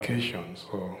Vacation,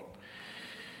 so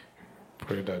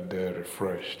pray that they're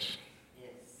refreshed.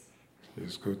 Yes.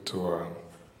 It's good to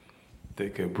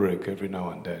take a break every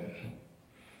now and then.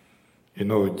 You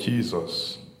know,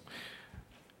 Jesus,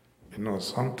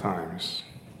 sometimes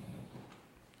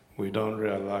we don't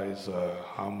realize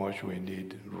how much we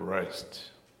need rest.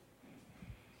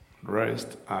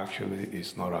 Rest actually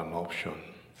is not an option.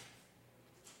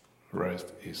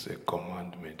 Rest is a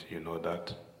commandment, you know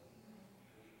that?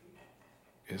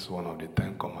 It's one of the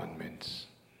 10 commandments.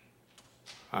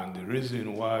 And the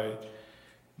reason why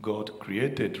God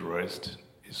created rest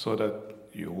is so that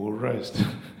you will rest.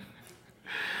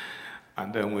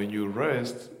 And then when you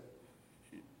rest,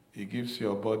 it gives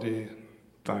your body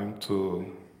time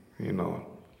to,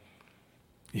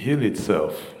 heal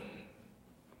itself.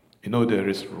 You know, there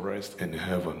is rest in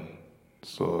heaven.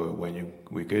 So when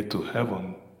we get to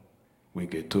heaven, we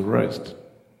get to rest.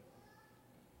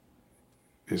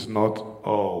 It's not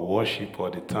all worship all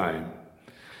the time.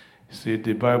 See,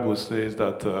 the Bible says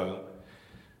that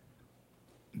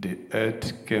the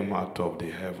earth came out of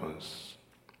the heavens.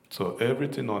 So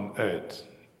everything on earth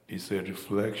is a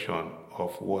reflection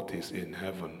of what is in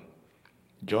heaven.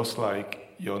 Just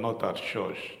like you're not at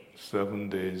church 7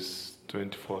 days,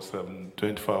 24/7,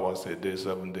 24 hours a day,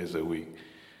 7 days a week.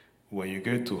 When you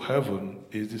get to heaven,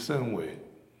 it's the same way.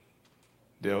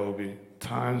 There will be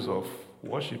times of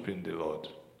worshiping the Lord.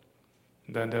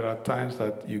 Then there are times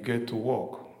that you get to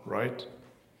walk, right?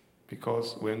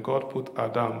 Because when God put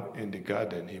Adam in the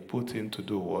garden, he put him to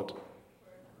do what?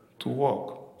 To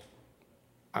walk.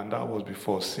 And that was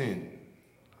before sin.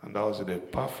 And that was in a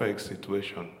perfect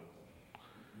situation.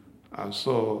 And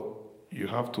so you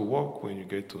have to walk when you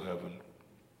get to heaven.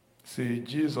 See,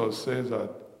 Jesus says that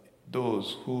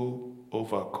those who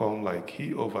overcome like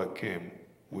he overcame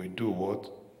will do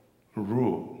what?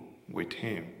 Rule with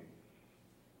him.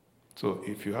 So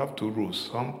if you have to rule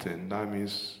something, that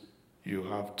means you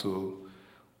have to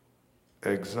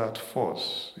exert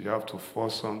force. You have to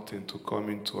force something to come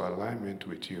into alignment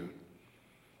with you.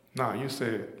 Now you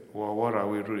say, well, what are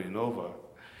we ruling over?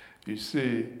 You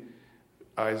see,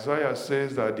 Isaiah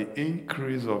says that the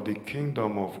increase of the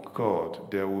kingdom of God,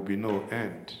 there will be no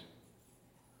end.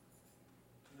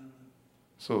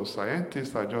 So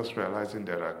scientists are just realizing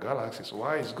there are galaxies.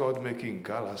 Why is God making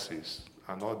galaxies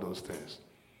and all those things?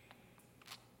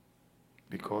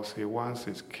 Because he wants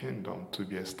his kingdom to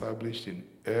be established in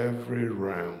every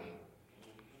realm.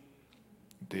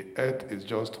 The earth is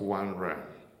just one realm.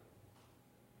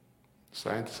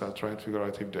 Scientists are trying to figure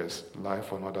out if there's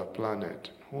life on another planet.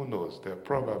 Who knows? There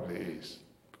probably is.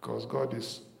 Because God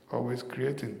is always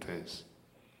creating things.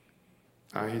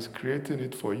 And he's creating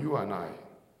it for you and I.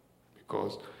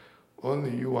 Because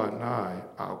only you and I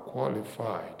are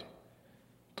qualified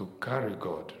to carry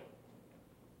God.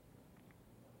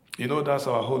 You know, that's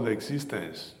our whole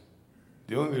existence.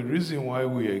 The only reason why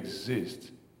we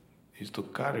exist is to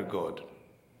carry God.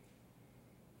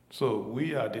 So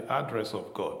we are the address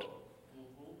of God.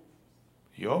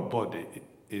 Your body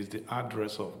is the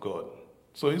address of God.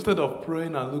 So instead of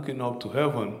praying and looking up to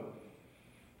heaven,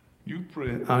 you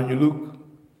pray and you look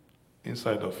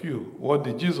inside of you. What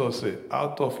did Jesus say?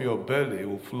 Out of your belly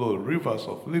will flow rivers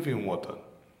of living water.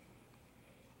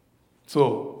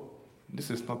 So this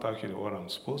is not actually what I'm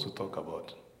supposed to talk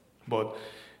about. But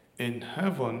in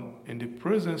heaven, in the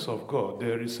presence of God,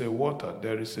 there is a water,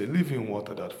 there is a living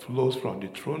water that flows from the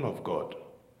throne of God.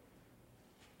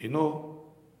 You know,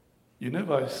 you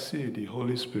never see the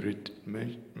Holy Spirit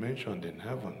mentioned in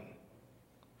heaven.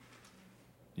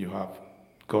 You have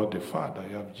God the Father,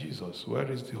 you have Jesus. Where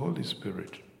is the Holy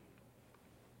Spirit?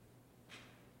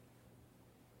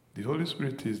 The Holy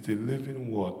Spirit is the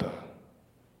living water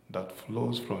that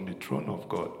flows from the throne of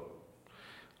God.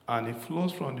 And it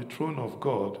flows from the throne of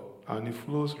God, and it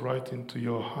flows right into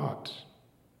your heart.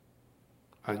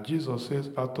 And Jesus says,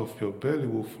 out of your belly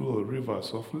will flow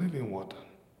rivers of living water.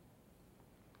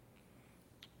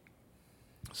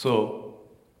 So,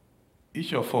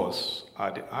 each of us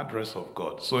are the address of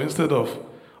God. So instead of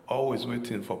always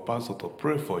waiting for pastor to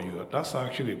pray for you, that's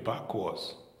actually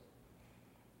backwards.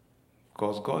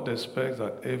 Because God expects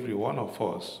that every one of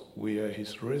us, we are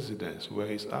his residence, we're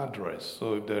his address.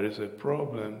 So if there is a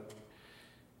problem,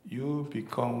 you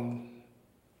become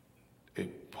a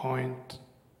pointer,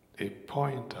 a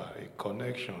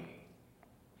connection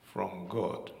from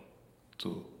God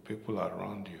to people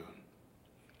around you.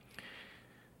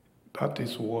 That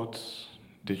is what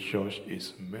the church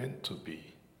is meant to be.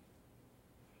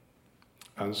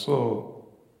 And so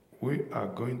we are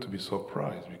going to be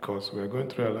surprised because we are going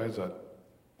to realize that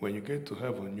when you get to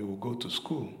heaven, you will go to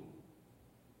school,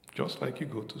 just like you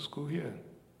go to school here.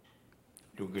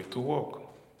 You get to work,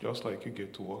 just like you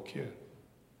get to work here.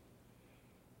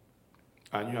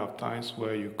 And you have times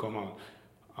where you come out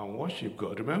and worship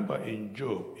God. Remember in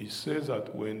Job, it says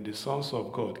that when the sons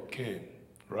of God came,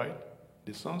 right?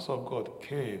 The sons of God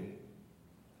came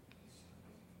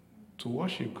to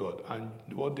worship God. And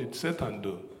what did Satan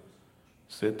do?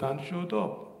 Satan showed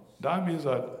up. That means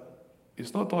that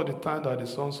it's not all the time that the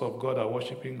sons of God are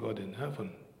worshiping God in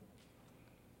heaven.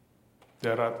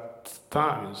 There are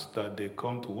times that they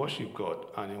come to worship God,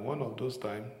 and in one of those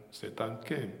times, Satan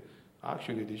came.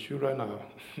 Actually, the children are,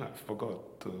 I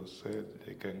forgot to say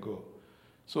they can go.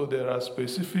 So there are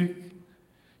specific,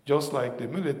 just like the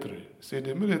military. See,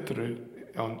 the military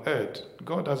on earth,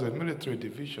 God has a military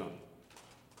division.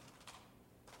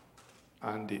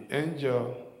 And the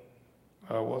angel,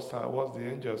 what's the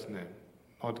angel's name?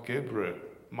 Not Gabriel.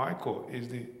 Michael is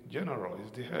the general,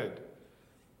 is the head.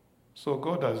 So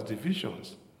God has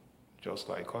divisions, just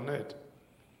like on earth.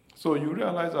 So you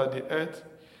realize that the earth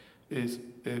is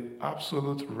an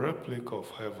absolute replica of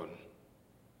heaven.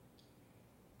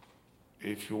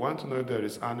 If you want to know if there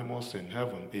is animals in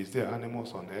heaven, is there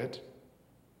animals on earth?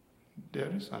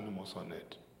 There is animals on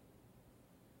earth.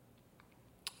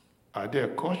 Are there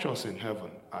cultures in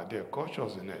heaven? Are there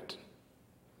cultures in earth?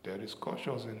 There is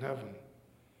cultures in heaven.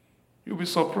 You'll be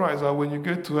surprised that when you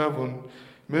get to heaven,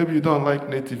 maybe you don't like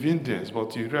native Indians,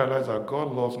 but you realize that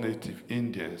God loves native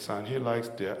Indians and he likes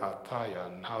their attire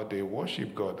and how they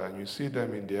worship God, and you see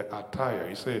them in their attire.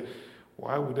 You say,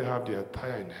 why would they have the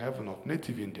attire in heaven of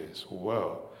native Indians?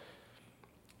 Well,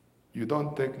 you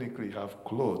don't technically have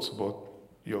clothes, but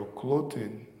your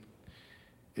clothing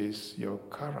is your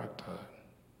character.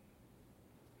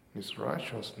 It's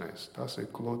righteousness. That's a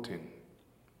clothing.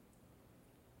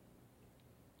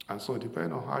 And so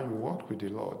depending on how you walk with the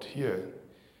Lord here,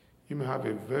 you may have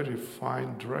a very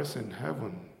fine dress in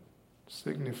heaven,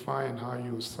 signifying how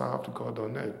you served God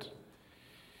on earth.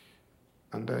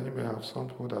 And then you may have some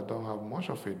people that don't have much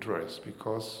of a dress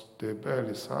because they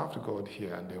barely served God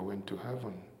here and they went to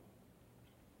heaven.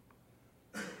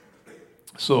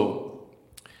 So,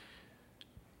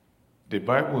 the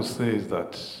Bible says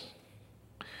that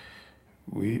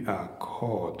we are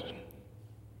called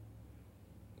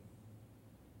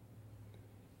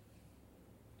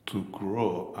to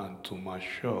grow and to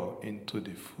mature into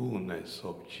the fullness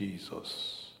of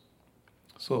Jesus.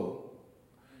 So,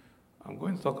 I'm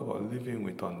going to talk about living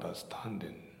with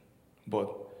understanding. But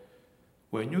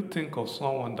when you think of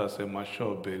someone that's a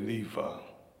mature believer,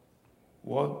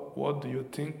 what do you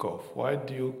think of? Why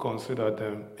do you consider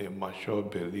them a mature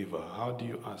believer? How do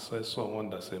you assess someone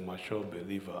that's a mature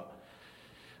believer?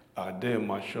 Are they a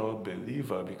mature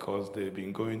believer because they've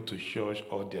been going to church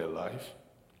all their life?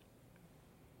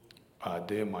 Are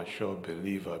they a mature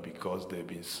believer because they've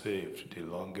been saved the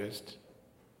longest?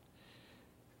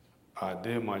 Are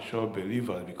they mature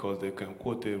believers because they can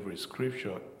quote every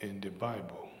scripture in the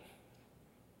Bible?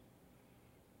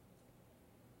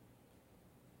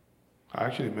 I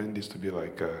actually meant this to be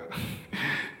like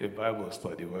a Bible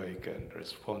study where you can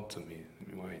respond to me,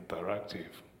 more interactive.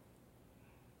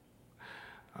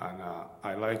 And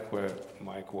I like where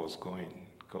Mike was going,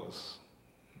 because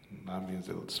that means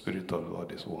the Spirit of the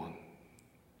Lord is one.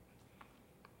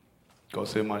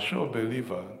 Because a mature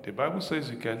believer, the Bible says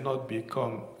you cannot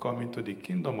come into the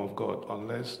kingdom of God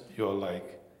unless you're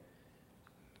like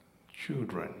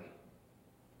children.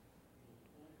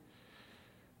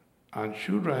 And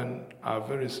children are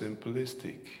very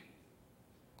simplistic.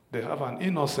 They have an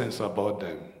innocence about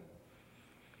them,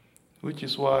 which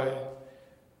is why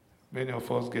many of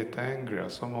us get angry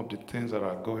at some of the things that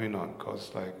are going on,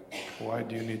 because like, why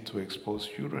do you need to expose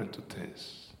children to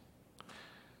things?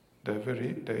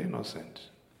 They're innocent.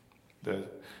 They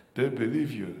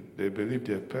believe you. They believe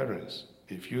their parents.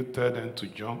 If you tell them to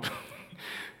jump,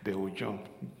 they will jump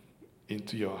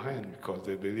into your hand because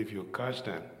they believe you catch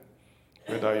them.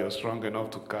 Whether you're strong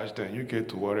enough to catch them, you get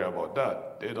to worry about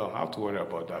that. They don't have to worry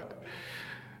about that.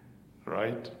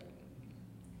 Right?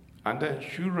 And then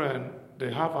children,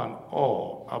 they have an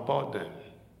awe about them.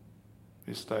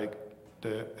 It's like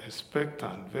they're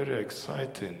expectant, very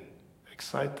excited.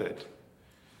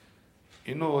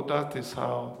 You know, that is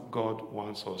how God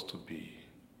wants us to be.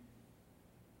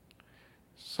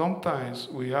 Sometimes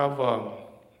we have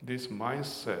this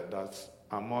mindset that's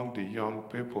among the young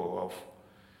people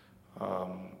of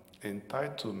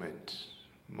entitlement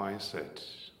mindset.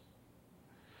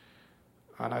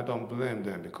 And I don't blame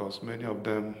them because many of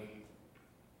them,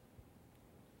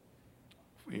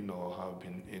 have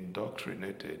been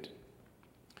indoctrinated.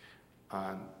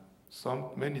 And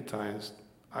many times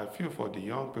I feel for the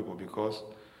young people because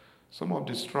some of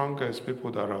the strongest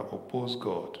people that are opposed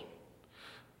God,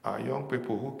 are young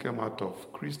people who came out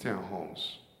of Christian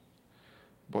homes,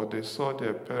 but they saw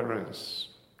their parents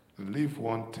live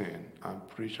one thing and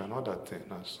preach another thing,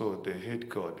 and so they hate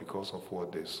God because of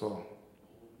what they saw.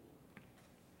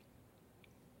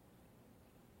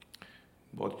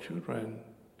 But children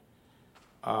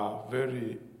are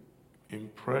very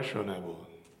impressionable.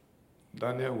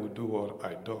 Daniel will do what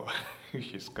I do,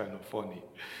 which is kind of funny.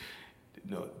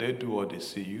 No, they do what they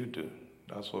see you do.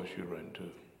 That's what children do.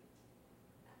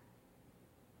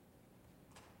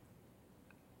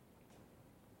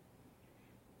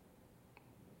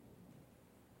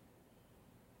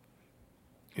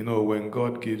 You know, when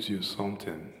God gives you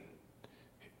something,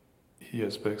 He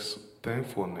expects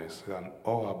thankfulness and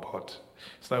all about.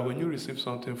 It's like when you receive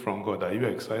something from God, are you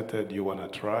excited, you want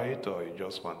to try it, or you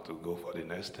just want to go for the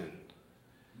next thing?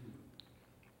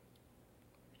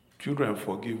 Children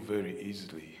forgive very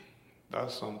easily.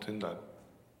 That's something that,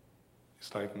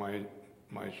 it's like my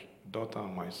daughter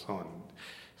and my son.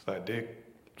 It's like they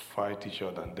fight each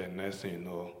other, and then next thing you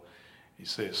know, you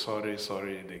say sorry,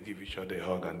 they give each other a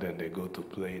hug, and then they go to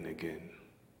playing again.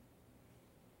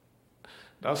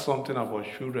 That's something about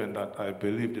children that I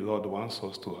believe the Lord wants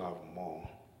us to have more.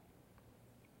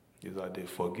 Is that they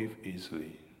forgive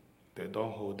easily. They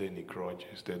don't hold any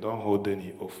grudges. They don't hold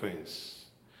any offense.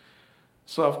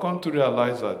 So I've come to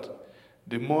realize that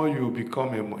the more you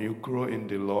you grow in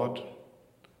the Lord,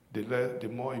 the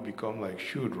more you become like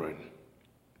children.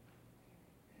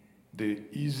 The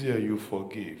easier you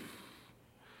forgive.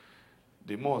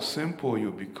 The more simple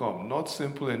you become. Not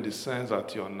simple in the sense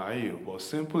that you're naive, but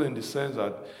simple in the sense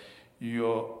that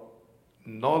your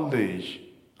knowledge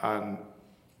and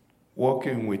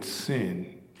working with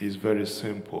sin is very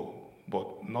simple,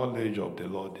 but knowledge of the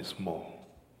Lord is more.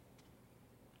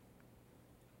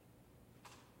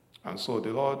 And so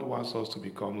the Lord wants us to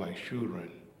become like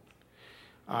children.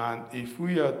 And if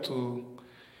we are to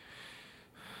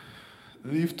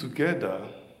live together,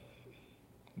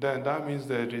 then that means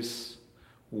there is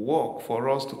work for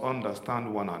us to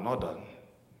understand one another.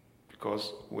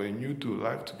 Because when you do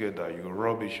life together, you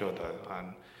rub each other.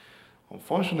 And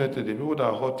unfortunately, the people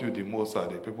that hurt you the most are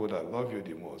the people that love you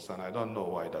the most. And I don't know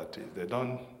why that is. They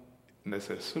don't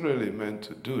necessarily meant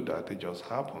to do that. It just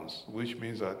happens, which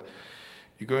means that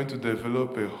you're going to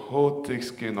develop a whole thick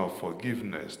skin of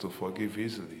forgiveness to forgive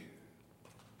easily.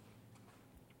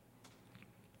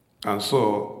 And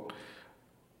so,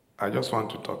 I just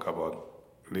want to talk about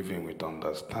living with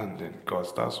understanding,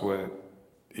 because that's where,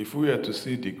 if we are to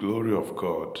see the glory of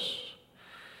God,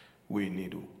 we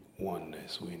need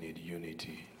oneness, we need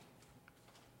unity.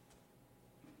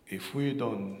 If we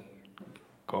don't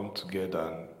come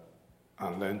together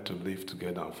and learn to live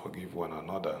together and forgive one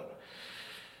another,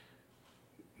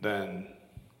 then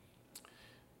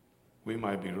we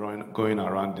might be going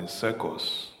around in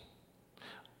circles.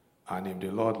 And if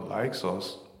the Lord likes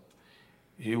us,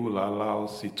 He will allow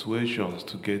situations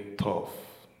to get tough.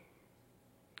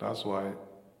 That's why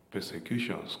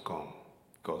persecutions come.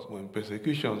 Because when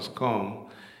persecutions come,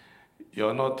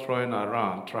 you're not throwing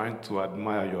around trying to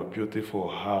admire your beautiful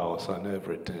house and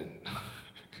everything.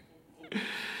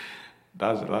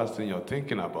 That's the last thing you're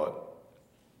thinking about.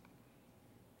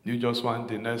 You just want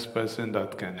the next person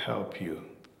that can help you.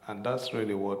 And that's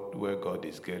really where God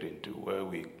is getting to, where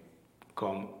we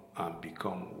come and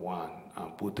become one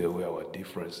and put away our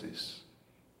differences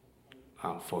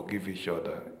and forgive each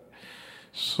other.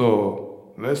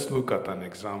 So let's look at an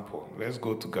example. Let's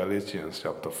go to Galatians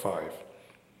chapter 5.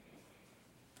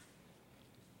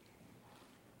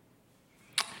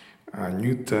 And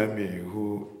you tell me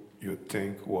who you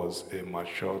think was a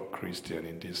mature Christian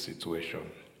in this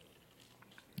situation.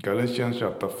 Galatians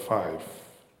chapter 5.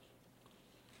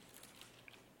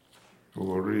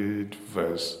 We'll read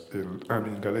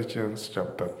Galatians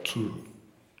chapter 2,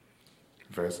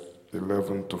 verse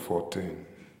 11 to 14.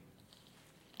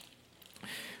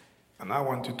 And I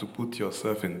want you to put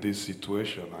yourself in this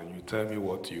situation and you tell me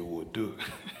what you would do.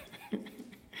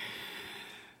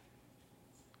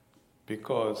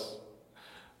 Because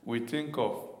we think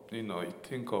of,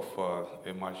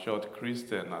 a matured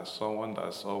Christian as someone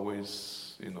that's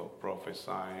always,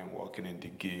 prophesying, walking in the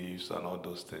gifts and all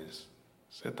those things.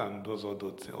 Satan does all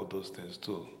those things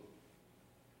too.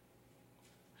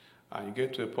 And you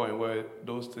get to a point where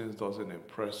those things doesn't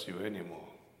impress you anymore.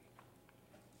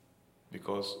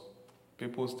 Because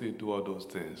people still do all those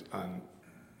things and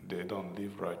they don't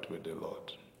live right with the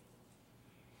Lord.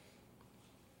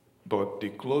 But the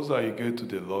closer you get to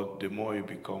the Lord, the more you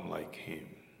become like Him.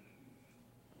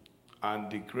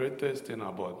 And the greatest thing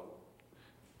about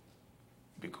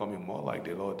becoming more like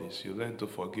the Lord is you learn to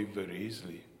forgive very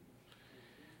easily.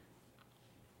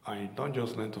 And you don't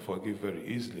just learn to forgive very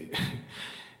easily.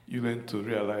 You learn to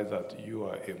realize that you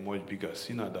are a much bigger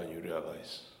sinner than you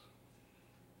realize.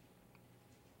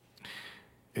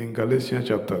 In Galatians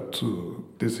chapter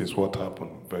 2, this is what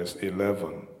happened, verse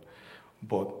 11.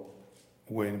 But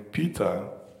when Peter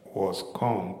was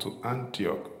come to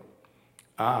Antioch,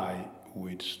 I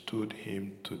withstood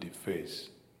him to the face,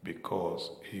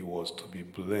 because he was to be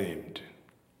blamed.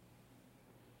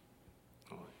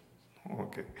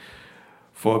 Okay.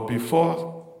 For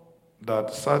before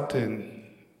that certain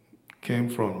came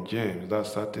from James, that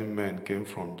certain man came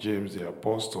from James the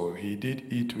apostle, he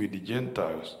did eat with the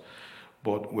Gentiles.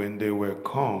 But when they were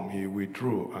come, he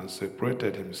withdrew and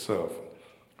separated himself,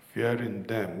 fearing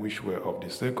them which were of the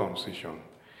circumcision.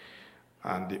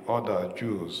 And the other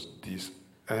Jews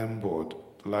dissembled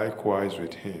likewise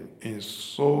with him,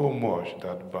 insomuch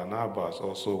that Barnabas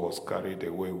also was carried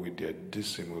away with their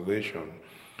dissimulation.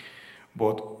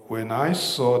 But when I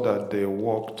saw that they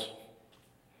walked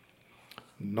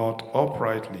not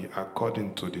uprightly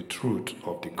according to the truth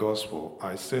of the gospel,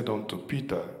 I said unto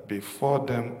Peter before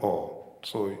them all.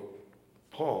 So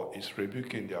Paul is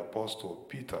rebuking the apostle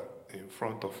Peter in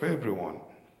front of everyone.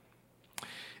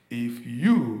 If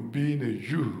you, being a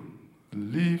Jew,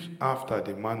 live after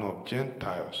the manner of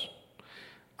Gentiles,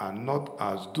 and not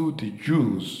as do the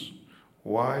Jews,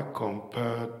 why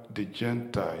compel the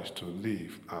Gentiles to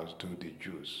live as do the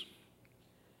Jews?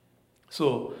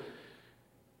 So,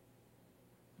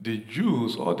 the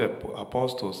Jews, all the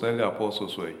apostles, early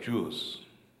apostles were Jews.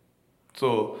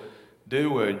 So, they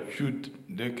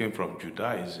came from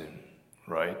Judaism,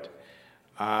 right?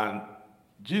 And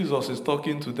Jesus is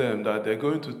talking to them that they're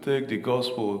going to take the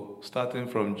gospel starting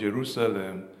from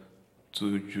Jerusalem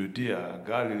to Judea,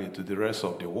 Galilee, to the rest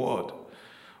of the world.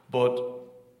 But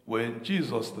when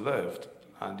Jesus left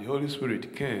and the Holy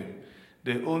Spirit came,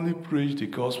 they only preached the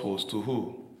gospels to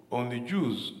who? Only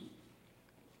Jews.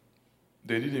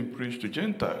 They didn't preach to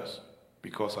Gentiles,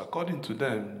 because according to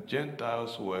them,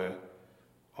 Gentiles were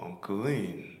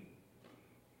unclean.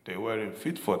 They weren't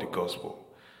fit for the gospel.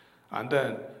 And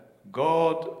then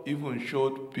God even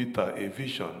showed Peter a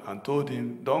vision and told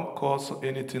him, don't call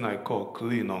anything I call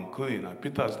clean unclean. And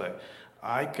Peter's like,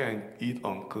 I can eat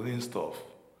unclean stuff.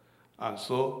 And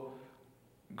so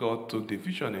God took the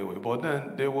vision away. But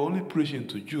then they were only preaching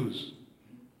to Jews.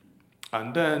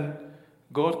 And then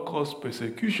God caused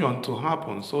persecution to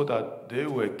happen so that they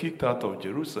were kicked out of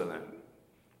Jerusalem.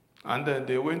 And then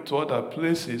they went to other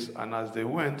places, and as they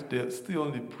went, they still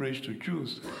only preached to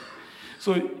Jews.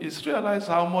 So it's realized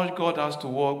how much God has to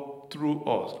work through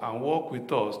us and work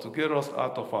with us to get us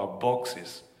out of our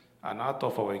boxes and out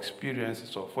of our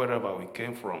experiences of wherever we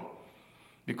came from.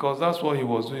 Because that's what he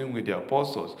was doing with the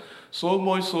apostles. So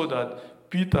much so that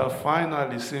Peter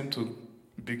finally seemed to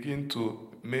begin to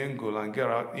mingle and get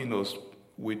out,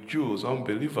 with Jews,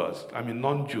 unbelievers,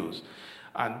 non-Jews.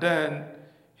 And then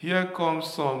here comes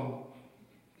some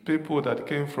people that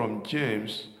came from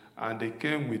James, and they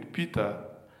came with Peter.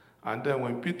 And then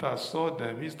when Peter saw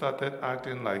them, he started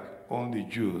acting like only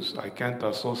Jews. I can't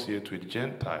associate with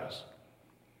Gentiles.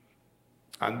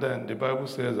 And then the Bible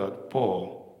says that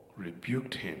Paul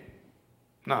rebuked him.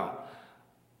 Now,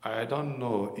 I don't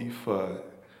know if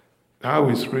how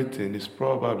it's written is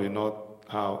probably not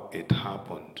how it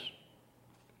happened.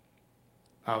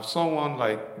 Have someone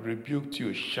rebuked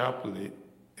you sharply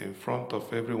in front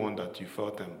of everyone that you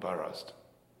felt embarrassed?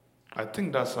 I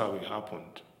think that's how it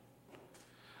happened.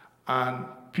 And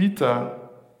Peter,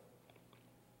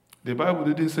 the Bible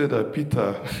didn't say that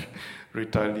Peter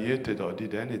retaliated or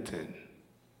did anything.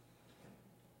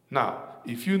 Now,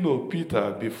 if you know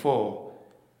Peter before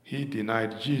he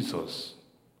denied Jesus,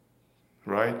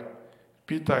 right?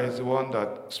 Peter is the one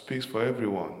that speaks for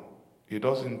everyone. He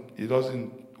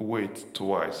doesn't wait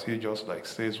twice. He just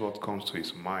says what comes to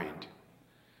his mind.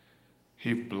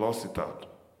 He blots it out.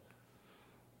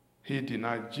 He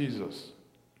denied Jesus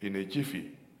in a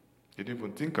jiffy. He didn't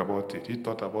even think about it. He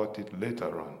thought about it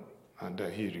later on, and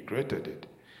then he regretted it.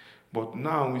 But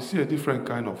now we see a different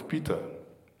kind of Peter.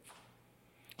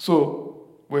 So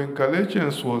when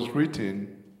Galatians was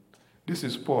written, this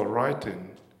is Paul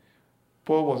writing.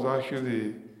 Paul was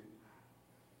actually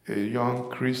a young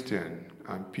Christian,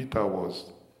 and Peter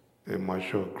was a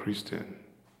mature Christian.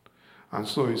 And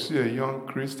so you see a young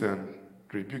Christian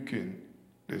rebuking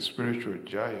the spiritual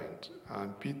giant,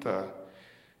 and Peter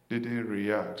didn't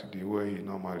react the way he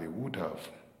normally would have.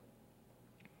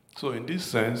 So in this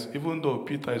sense, even though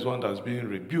Peter is one that's being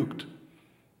rebuked,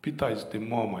 Peter is the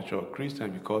more mature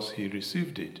Christian because he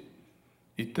received it.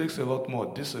 It takes a lot more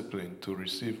discipline to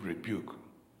receive rebuke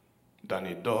than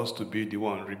it does to be the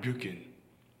one rebuking.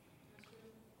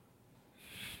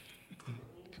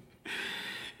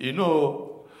 You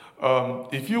know,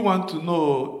 if you want to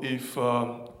know if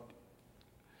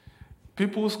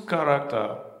people's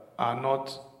character are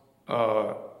not,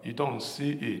 you don't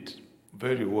see it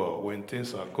very well when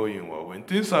things are going well. When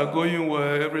things are going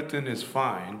well, everything is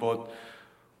fine. But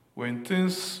when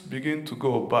things begin to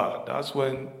go bad, that's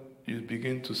when you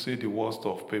begin to see the worst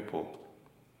of people.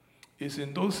 It's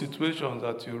in those situations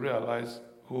that you realize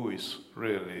who is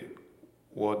really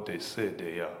what they say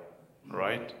they are,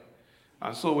 right?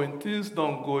 And so when things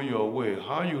don't go your way,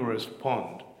 how you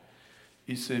respond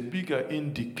is a bigger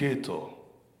indicator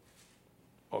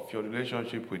of your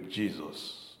relationship with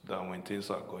Jesus than when things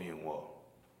are going well.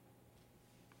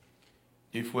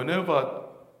 If whenever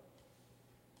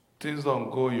things don't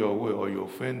go your way or you're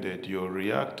offended, you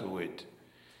react to it,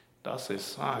 that's a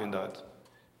sign that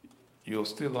you're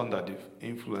still under the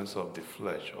influence of the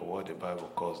flesh, or what the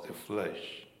Bible calls the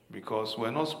flesh. Because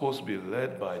we're not supposed to be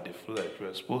led by the flesh,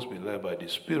 we're supposed to be led by the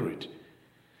Spirit.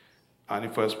 And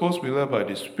if we're supposed to be led by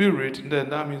the Spirit, then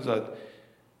that means that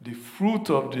the fruit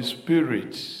of the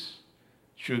Spirit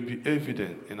should be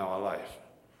evident in our life.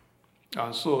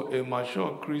 And so a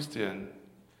mature Christian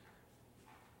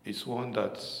is one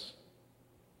that,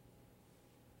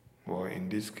 well, in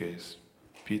this case,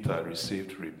 Peter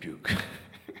received rebuke.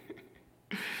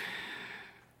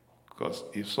 Because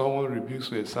if someone rebukes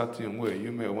you a certain way,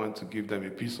 you may want to give them a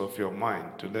piece of your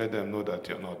mind to let them know that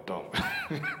you're not dumb.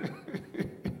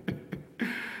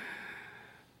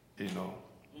 You know.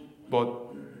 But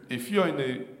if you're in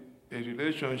a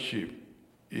relationship,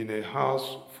 in a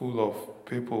house full of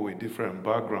people with different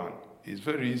background, it's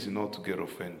very easy not to get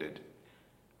offended.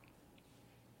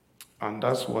 And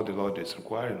that's what the Lord is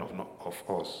requiring of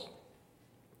us.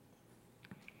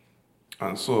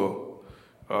 And so,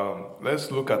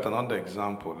 let's look at another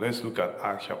example. Let's look at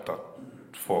Acts chapter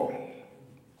 4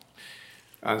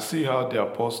 and see how the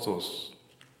apostles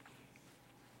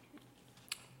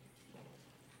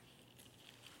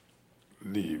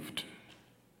lived.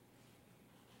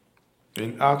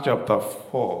 In Acts chapter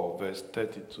 4, verse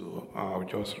 32,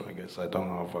 I don't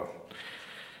have a...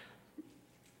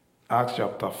 Acts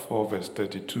chapter 4, verse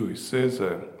 32, it says,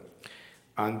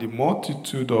 and the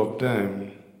multitude of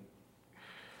them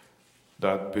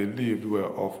that believed were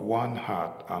of one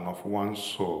heart and of one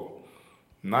soul.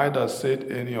 Neither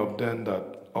said any of them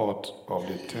that aught of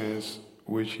the things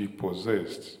which he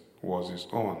possessed was his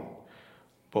own,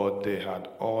 but they had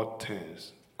all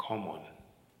things common.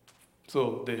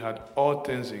 So they had all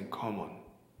things in common.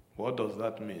 What does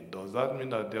that mean? Does that mean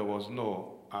that there was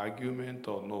no argument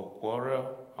or no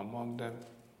quarrel among them?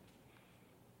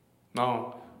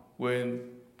 Now, when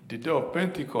the day of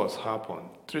Pentecost happened,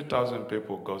 3,000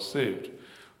 people got saved,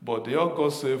 but they all got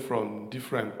saved from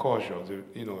different cultures.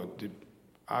 The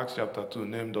Acts chapter 2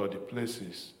 named all the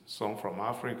places. Some from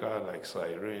Africa, like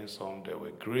Cyrene, some there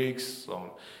were Greeks,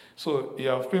 some. So you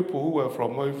have people who were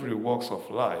from every walks of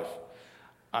life,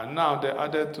 and now they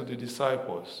added to the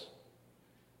disciples.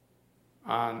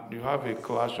 And you have a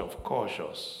clash of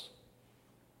cultures.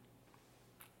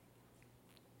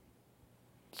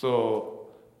 So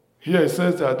here it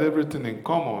says they had everything in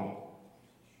common.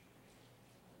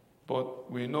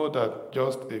 But we know that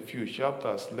just a few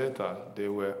chapters later, they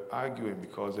were arguing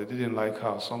because they didn't like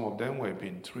how some of them were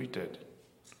being treated.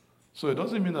 So it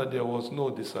doesn't mean that there was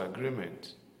no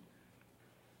disagreement.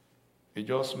 It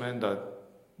just meant that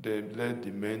they let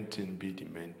the main thing be the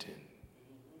main thing.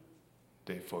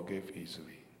 They forgave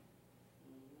easily.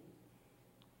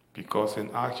 Because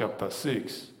in Acts chapter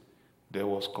 6, there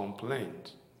was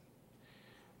complaint.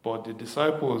 But the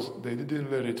disciples, they didn't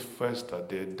let it fester.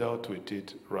 They dealt with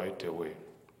it right away.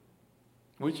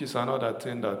 Which is another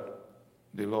thing that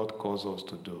the Lord calls us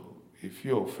to do. If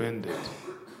you're offended,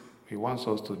 He wants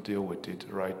us to deal with it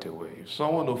right away. If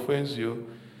someone offends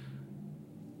you,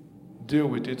 deal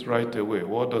with it right away.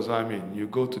 What does that mean? You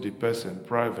go to the person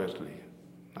privately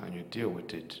and you deal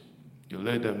with it. You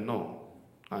let them know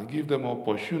and give them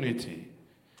opportunity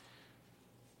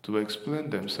to explain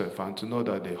themselves and to know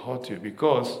that they hurt you.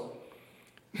 Because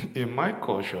in my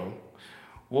culture,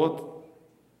 what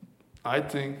I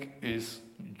think is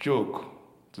joke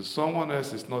to someone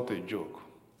else is not a joke.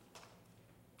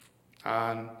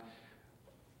 And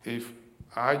if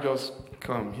I just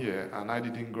come here and I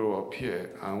didn't grow up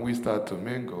here and we start to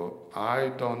mingle, I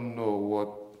don't know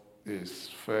what is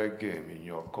fair game in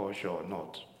your culture or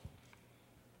not.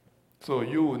 So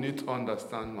you will need to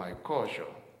understand my culture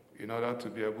in order to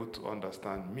be able to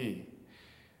understand me.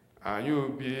 And you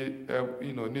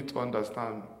will need to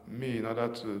understand me in order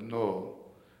to know,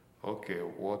 okay,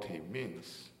 what he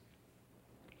means.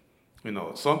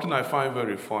 Something I find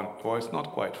very fun, well, it's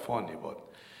not quite funny, but,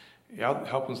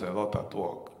 happens a lot at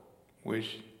work,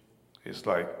 which is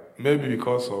like maybe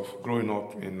because of growing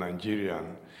up in Nigeria,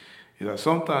 is that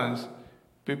sometimes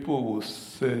people will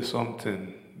say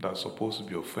something that's supposed to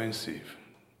be offensive,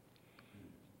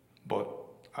 but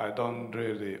I don't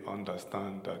really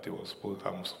understand that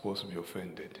I'm supposed to be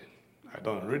offended. I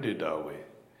don't read it that way.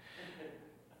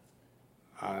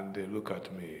 And they look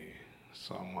at me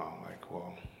somehow like,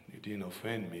 well, you didn't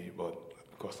offend me, but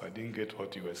because I didn't get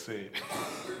what you were saying.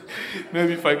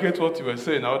 Maybe if I get what you were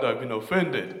saying, I would have been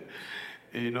offended,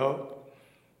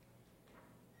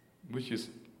 which is,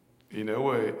 in a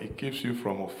way, it keeps you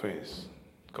from offense.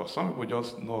 Because some people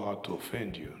just know how to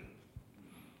offend you.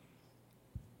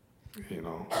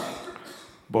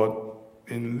 But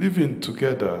in living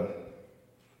together,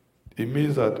 it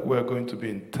means that we're going to be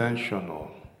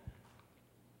intentional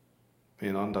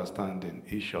in understanding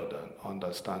each other,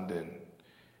 understanding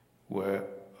where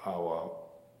our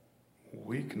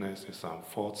weaknesses and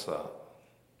faults are.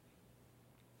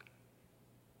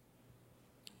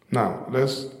 Now,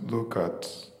 let's look at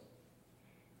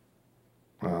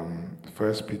 1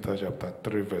 Peter chapter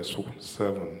 3, verse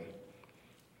 7.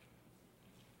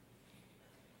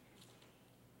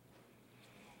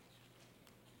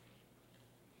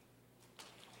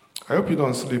 I hope you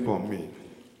don't sleep on me,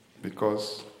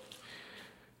 because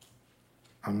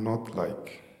I'm not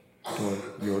like, well,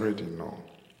 you already know.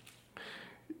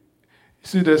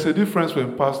 See, there's a difference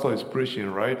when pastor is preaching,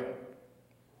 right?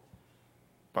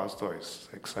 Pastor is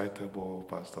excitable,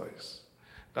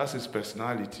 that's his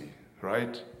personality,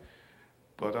 right?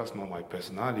 But that's not my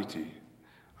personality.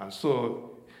 And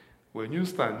so, when you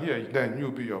stand here, then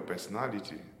you'll be your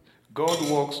personality. God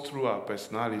walks through our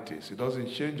personalities. He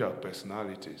doesn't change our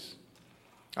personalities.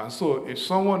 And so, if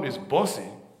someone is bossy,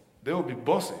 they will be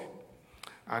bossy.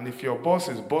 And if your boss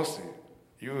is bossy,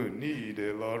 you need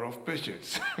a lot of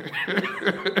patience.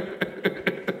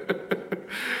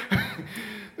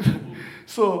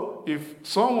 So, if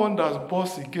someone that's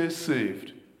bossy gets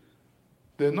saved,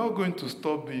 they're not going to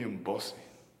stop being bossy.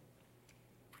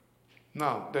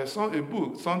 Now, there's a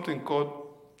book, something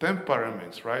called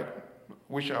Temperaments, right?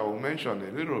 Which I will mention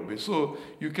a little bit. So,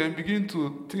 you can begin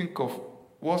to think of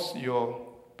what's your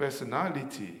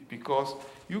personality, because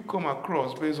you come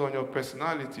across based on your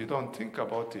personality, you don't think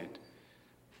about it,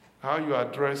 how you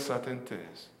address certain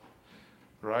things,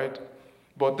 right?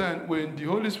 But then when the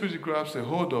Holy Spirit grabs a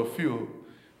hold of you,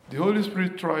 the Holy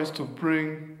Spirit tries to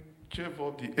shave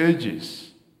off the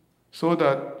edges so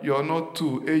that you're not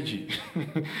too edgy.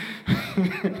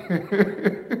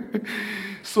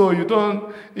 So you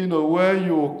don't, where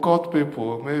you cut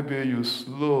people, maybe you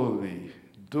slowly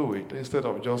do it instead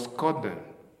of just cut them.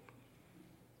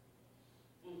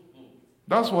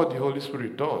 That's what the Holy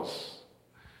Spirit does.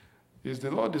 Is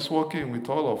the Lord is working with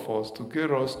all of us to get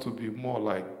us to be more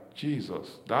like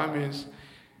Jesus. That means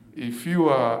if you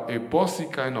are a bossy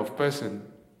kind of person,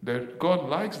 then God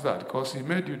likes that because He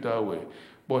made you that way.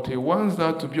 But He wants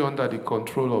that to be under the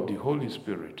control of the Holy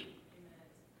Spirit.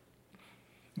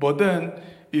 But then,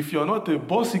 if you're not a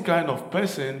bossy kind of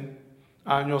person,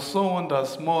 and you're someone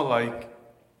that's more like,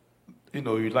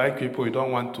 you like people, you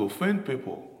don't want to offend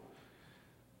people,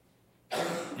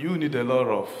 you need a lot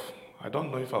of, I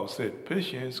don't know if I'll say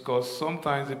patience, because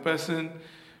sometimes the person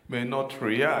may not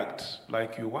react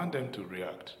like you want them to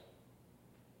react.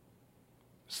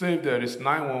 Say if there is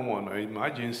 911 or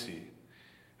emergency,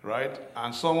 right?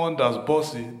 And someone that's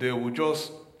bossy, they will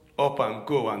just up and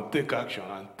go and take action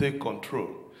and take control.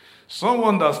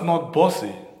 Someone that's not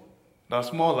bossy,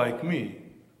 that's more like me,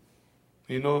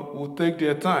 will take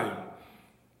their time.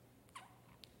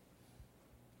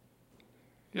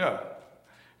 Yeah,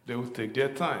 they will take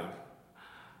their time.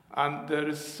 And there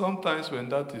is sometimes when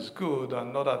that is good,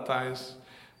 and other times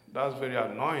that's very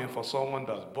annoying for someone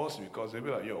that's bossy, because they'll be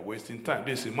like, you're wasting time.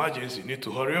 This emergency, you need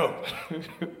to hurry up.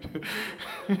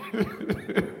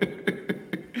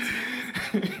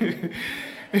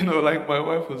 Like my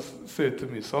wife would say to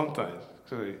me sometimes,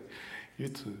 you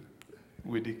too,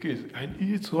 with the kids, I need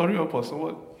you to hurry up or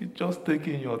someone, you're just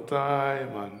taking your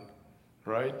time,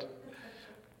 right?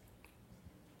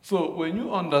 So when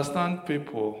you understand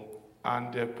people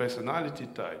and their personality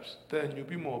types, then you'll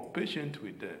be more patient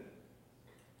with them.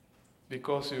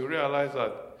 Because you realize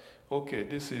that, okay,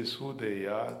 this is who they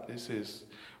are,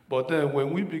 But then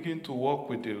when we begin to walk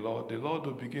with the Lord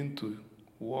will begin to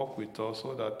walk with us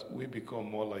so that we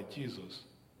become more like Jesus.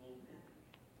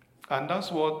 And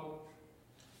that's what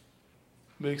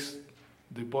makes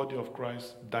the body of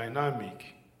Christ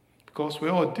dynamic. Because we're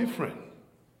all different.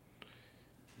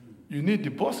 You need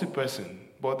the bossy person,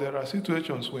 but there are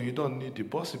situations when you don't need the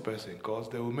bossy person because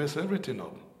they will mess everything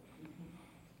up.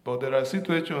 But there are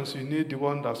situations you need the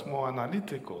one that's more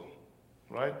analytical,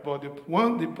 right? But the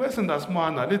person that's more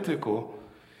analytical,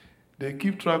 they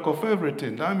keep track of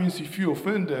everything. That means if you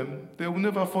offend them, they will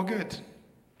never forget.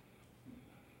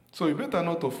 So you better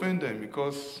not offend them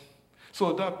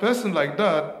so that person like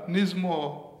that needs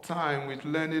more time with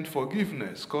learning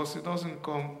forgiveness because it doesn't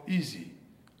come easy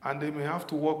and they may have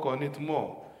to work on it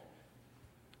more.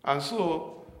 And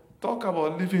so talk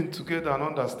about living together and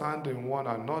understanding one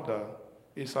another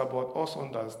is about us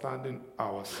understanding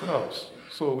ourselves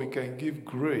so we can give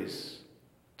grace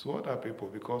to other people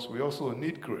because we also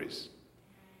need grace.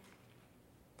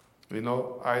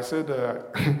 I said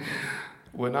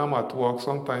when I'm at work,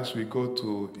 sometimes we go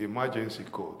to emergency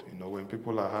code, when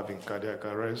people are having cardiac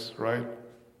arrest, right?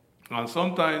 And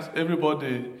sometimes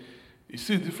everybody, you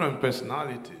see different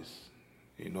personalities.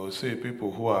 Say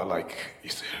people who are like,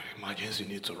 it's an emergency, you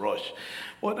need to rush.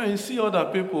 But then you see other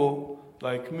people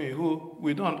like me who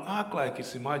we don't act like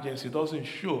it's emergency, it doesn't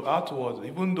show outwards,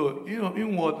 even though,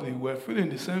 inwardly we're feeling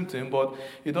the same thing, but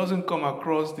it doesn't come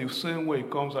across the same way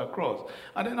it comes across.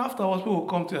 And then afterwards, people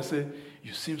come to you and say,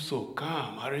 you seem so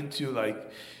calm, aren't you? I'm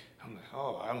like,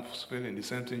 oh, I'm feeling the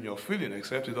same thing you're feeling,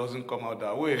 except it doesn't come out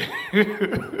that way.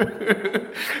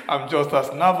 I'm just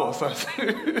as nervous as,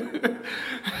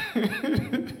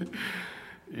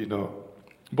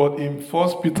 But in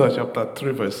 1 Peter chapter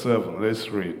 3, verse 7, let's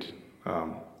read.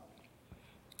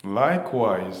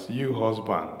 Likewise, you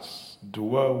husbands,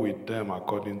 dwell with them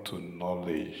according to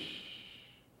knowledge,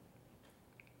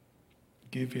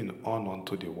 giving honor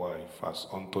unto the wife as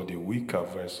unto the weaker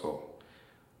vessel,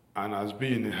 and as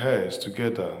being heirs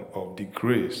together of the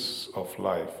grace of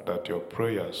life, that your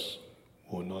prayers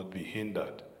will not be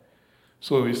hindered.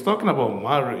 So he's talking about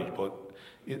marriage, but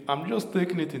I'm just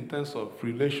taking it in terms of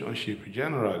relationship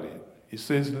generally. It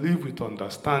says live with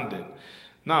understanding.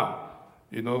 Now,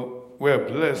 we're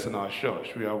blessed in our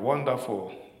church. We have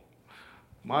wonderful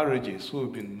marriages who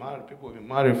have been married. People have been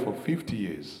married for 50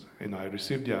 years. I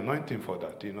received the anointing for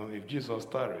that, if Jesus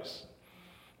tarries.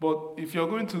 But if you're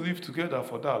going to live together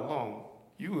for that long,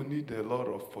 you will need a lot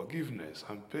of forgiveness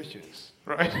and patience,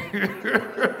 right?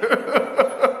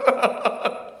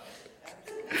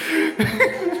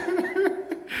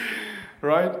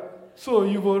 Right? So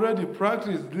you've already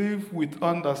practiced live with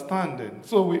understanding.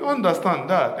 So we understand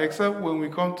that, except when we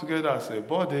come together as a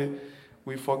body,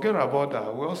 we forget about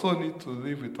that. We also need to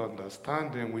live with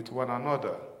understanding with one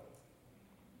another.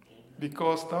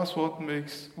 Because that's what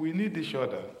we need each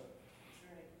other.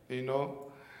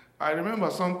 I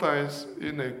remember sometimes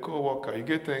in a co-worker, you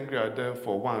get angry at them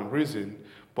for one reason,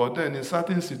 but then in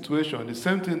certain situations, the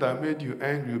same thing that made you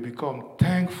angry, you become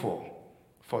thankful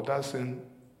for that same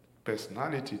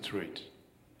personality trait.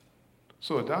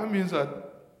 So that means that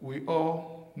we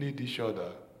all need each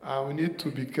other, and we need to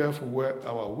be careful where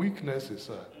our weaknesses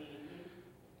are.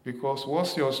 Because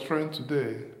what's your strength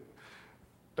today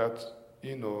that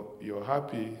you're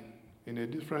happy in a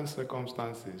different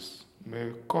circumstances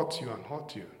may cut you and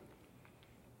hurt you.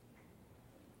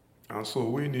 And so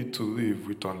we need to live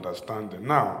with understanding.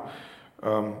 Now,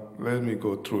 let me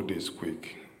go through this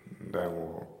quick.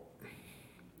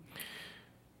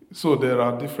 So there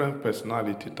are different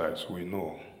personality types we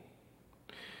know.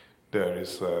 There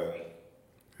is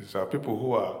people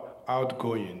who are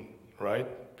outgoing,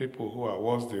 right? People who are,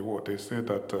 what's the word? They say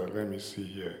that, let me see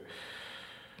here.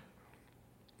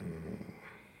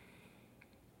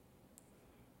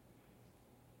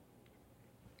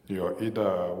 You're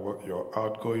either you're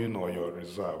outgoing or you're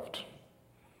reserved.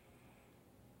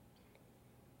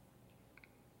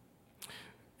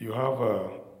 You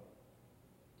have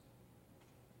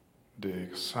the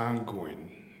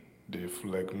sanguine, the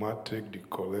phlegmatic, the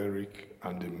choleric,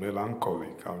 and the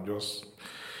melancholic.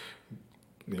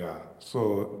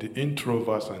 So the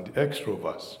introverts and the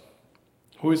extroverts.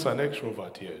 Who is an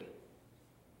extrovert here?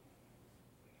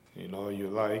 You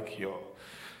like your...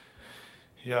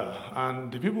 Yeah,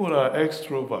 and the people that are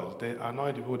extroverts, they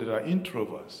annoy the people that are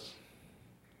introverts.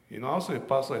 Also a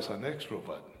pastor is an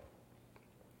extrovert.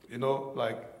 He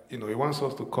wants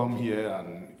us to come here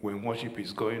and when worship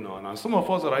is going on. And some of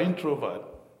us that are introvert,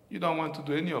 you don't want to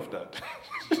do any of that.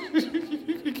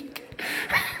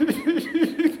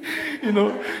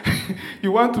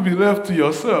 You want to be left to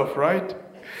yourself, right?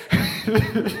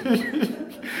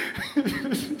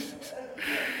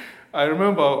 I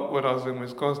remember when I was in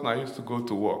Wisconsin, I used to go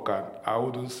to work and I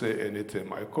wouldn't say anything.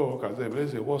 My co-workers say,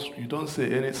 you don't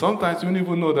say anything. Sometimes you don't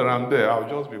even know that I'm there. I'll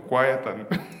just be quiet and...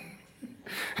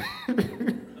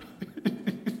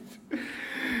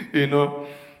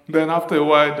 Then after a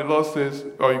while, the Lord says,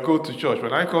 you go to church.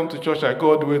 When I come to church, I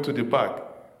go all the way to the back.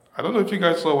 I don't know if you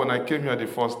guys saw when I came here the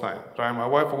first time, right? My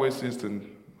wife always sits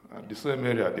in the same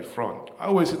area at the front. I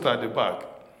always sit at the back,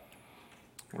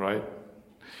 right?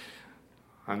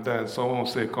 And then someone will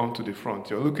say, come to the front.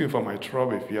 You're looking for my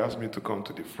trouble if you ask me to come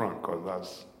to the front,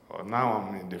 because now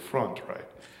I'm in the front, right?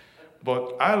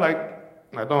 But I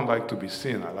don't like to be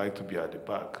seen. I like to be at the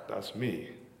back. That's me,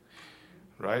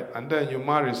 right? And then you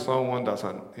marry someone that's,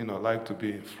 like to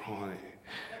be in front,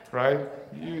 right?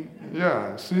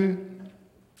 See?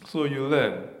 So you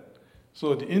learn.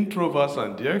 So the introverts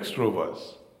and the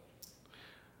extroverts,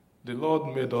 the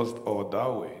Lord made us all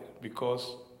that way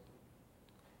because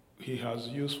He has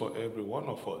use for every one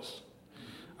of us.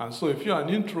 And so if you're an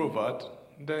introvert,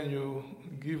 then you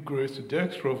give grace to the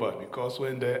extrovert because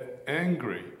when they're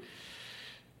angry,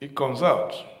 it comes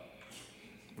out,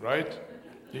 right?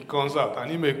 It comes out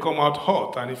and it may come out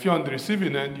hot. And if you're on the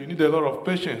receiving end, you need a lot of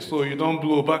patience so you don't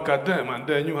blow back at them and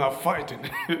then you have fighting.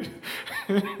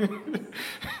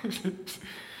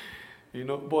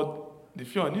 But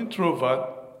if you're an introvert,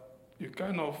 you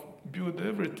kind of build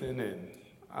everything in.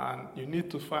 And you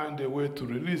need to find a way to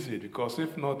release it because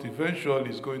if not, eventually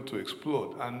it's going to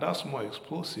explode. And that's more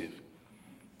explosive.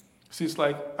 See, it's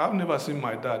like, I've never seen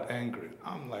my dad angry.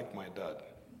 I'm like my dad.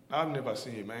 I've never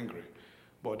seen him angry.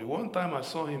 But the one time I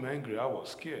saw him angry, I was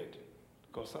scared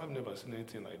because I've never seen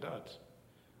anything like that.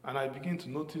 And I begin to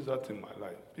notice that in my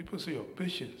life. People say you're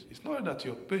patient. It's not that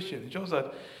you're patient. It's just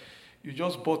that you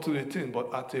just bottle it in.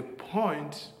 But at a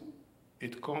point,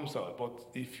 it comes out. But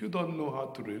if you don't know how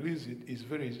to release it, it's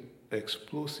very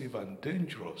explosive and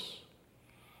dangerous.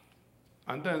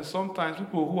 And then sometimes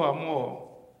people who are more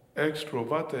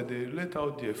extroverted, they let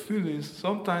out their feelings.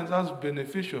 Sometimes that's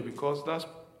beneficial because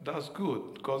that's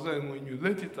good. Because then when you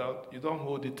let it out, you don't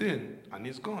hold it in and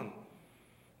it's gone.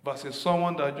 Versus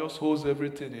someone that just holds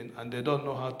everything in and they don't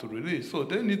know how to release. So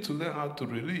they need to learn how to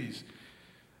release.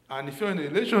 And if you're in a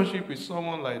relationship with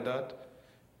someone like that,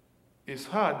 it's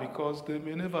hard because they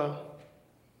may never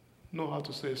know how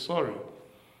to say sorry.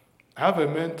 I have a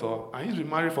mentor, and he's been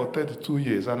married for 32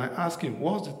 years, and I asked him,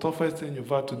 what's the toughest thing you've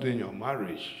had to do in your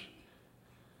marriage?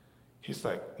 He's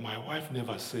like, my wife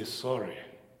never says sorry.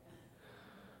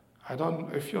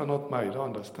 If you're not married, I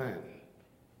don't understand.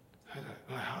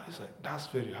 He's like, that's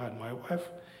very hard. My wife,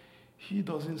 he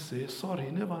doesn't say sorry.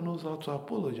 He never knows how to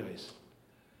apologize,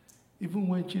 even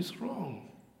when she's wrong.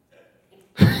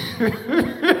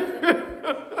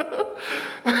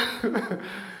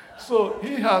 So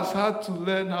he has had to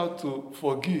learn how to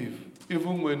forgive,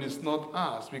 even when it's not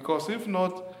asked, because if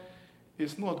not,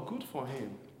 it's not good for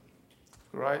him,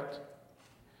 right?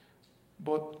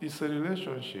 But it's a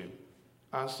relationship.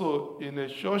 And so in a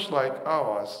church like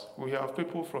ours, we have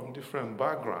people from different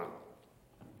backgrounds.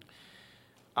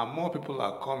 And more people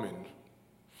are coming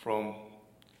from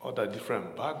other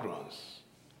different backgrounds.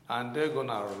 And they're going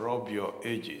to rub your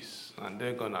edges. And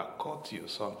they're going to cut you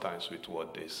sometimes with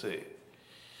what they say.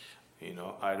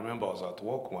 I remember I was at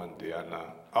work one day, and I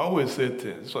always say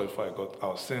things. So I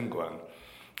was single, and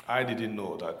I didn't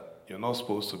know that you're not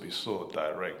supposed to be so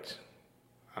direct.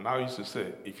 And I used to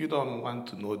say, if you don't want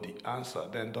to know the answer,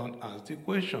 then don't ask the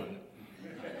question.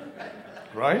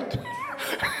 Right?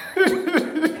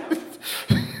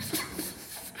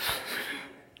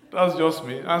 That's just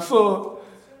me. And so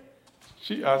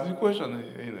she asked the question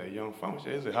in a young family.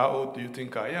 She said, how old do you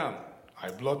think I am? I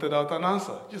blotted out an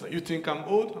answer. She said, you think I'm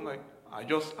old? I'm like, I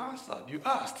just answered. You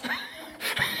asked.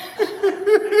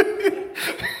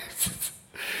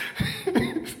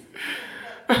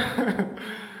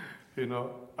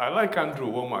 I like Andrew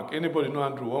Womack. Anybody know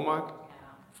Andrew Womack?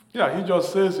 Yeah, he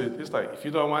just says it. It's like, if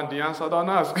you don't want the answer, don't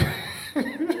ask.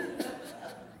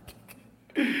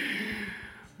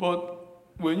 But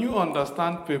when you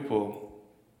understand people,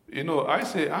 I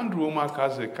say Andrew Womack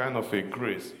has a kind of a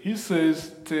grace. He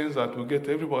says things that will get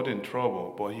everybody in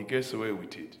trouble, but he gets away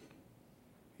with it.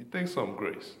 It takes some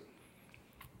grace.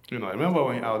 I remember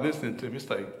when I was listening to him, it's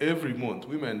like every month,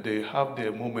 women, they have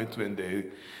their moment when they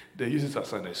use it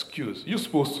as an excuse. You're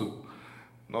supposed to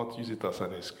not use it as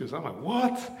an excuse. I'm like,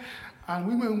 what? And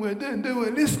women were there, and they were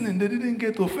listening. They didn't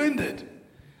get offended.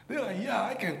 They're like, yeah,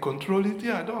 I can control it.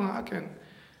 Yeah, I can.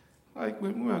 Like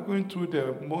when we are going through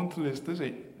the monthlies, they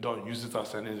say, don't use it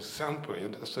as an example,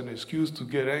 as an excuse to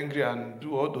get angry and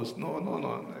do all those. No.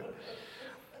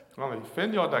 If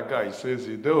any other guy says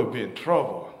it, they will be in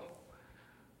trouble.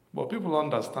 But people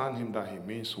understand him that he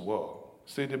means well.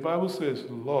 See, the Bible says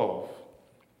love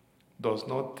does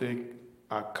not take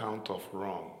account of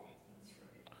wrong.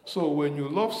 So when you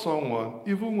love someone,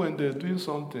 even when they're doing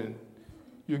something,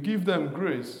 you give them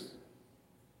grace.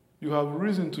 You have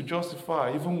reason to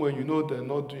justify even when you know they're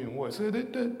not doing well. Say they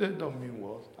don't mean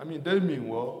well. I mean, they mean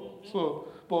well. So,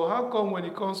 but how come when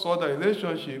it comes to other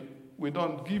relationship, we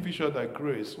don't give each other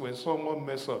grace when someone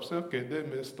mess up? Say, okay, they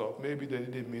messed up. Maybe they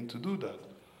didn't mean to do that.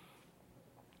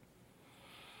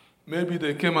 Maybe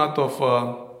they came out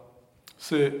of,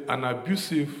 say, an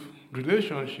abusive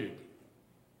relationship,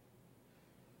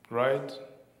 right?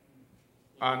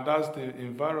 And that's the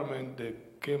environment they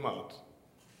came out.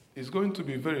 It's going to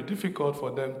be very difficult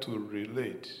for them to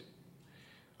relate.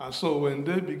 And so when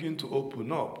they begin to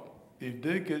open up, if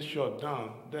they get shut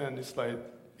down, then it's like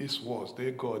it's worse.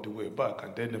 They go the way back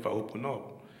and they never open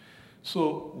up.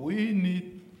 So we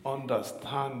need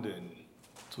understanding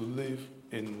to live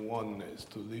in oneness,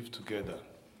 to live together.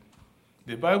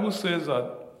 The Bible says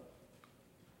that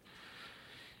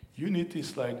unity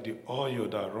is like the oil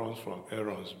that runs from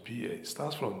Aaron's beard. It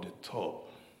starts from the top.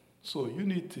 So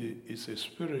unity is a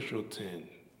spiritual thing.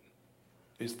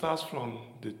 It starts from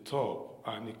the top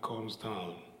and it comes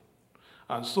down.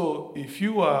 And so if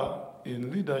you are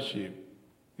in leadership,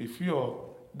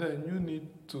 then you need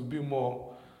to be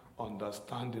more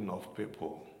understanding of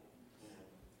people.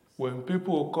 When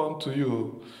people come to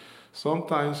you,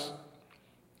 sometimes,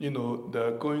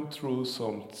 they're going through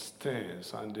some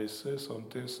things and they say some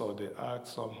things or they act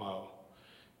somehow.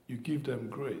 You give them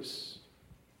grace.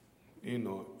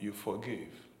 You forgive.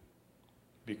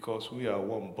 Because we are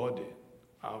one body.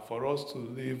 And for us to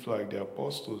live like the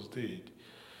apostles did,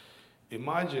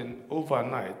 imagine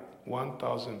overnight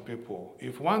 1,000 people.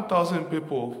 If 1,000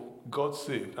 people got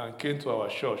saved and came to our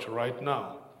church right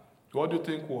now, what do you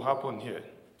think will happen here?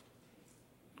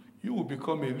 You will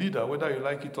become a leader whether you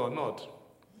like it or not.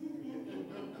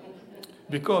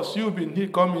 Because you've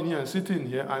been coming here and sitting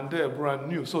here and they're brand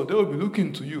new. So they will be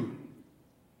looking to you,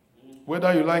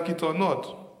 whether you like it or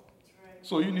not.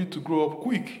 So you need to grow up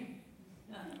quick.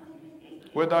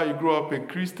 Whether you grow up a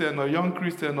Christian or young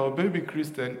Christian or baby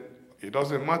Christian, it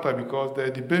doesn't matter because they're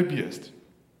the babiest.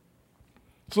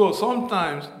 So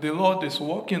sometimes the Lord is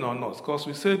working on us because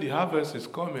we say the harvest is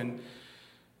coming.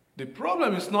 The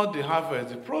problem is not the harvest,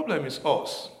 the problem is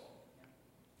us.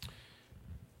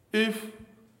 If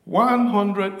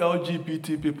 100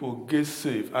 LGBT people get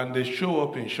saved and they show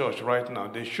up in church right now,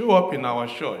 they show up in our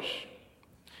church,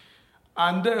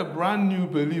 and they're brand new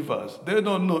believers, they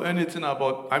don't know anything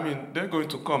about, they're going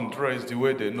to come dressed the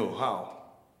way they know how,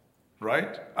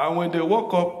 right? And when they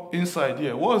walk up inside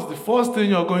here, what's the first thing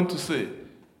you're going to say?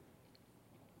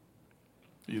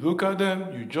 You look at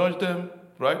them, you judge them,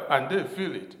 right? And they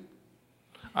feel it.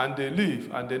 And they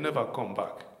leave and they never come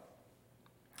back.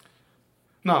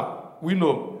 Now, we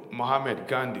know Muhammad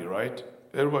Gandhi, right?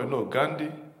 Everybody know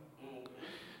Gandhi?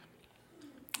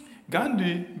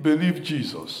 Gandhi believed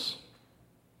Jesus.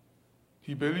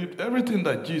 He believed everything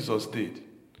that Jesus did.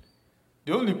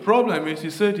 The only problem is he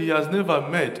said he has never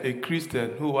met a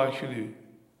Christian who actually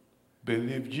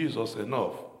believed Jesus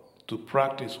enough to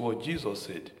practice what Jesus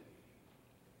said.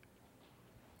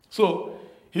 So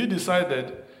he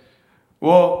decided,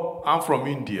 well, I'm from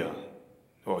India.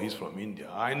 Oh, he's from India.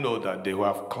 I know that they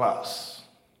have class.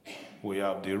 We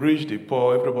have the rich, the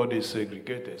poor, everybody is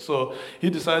segregated. So he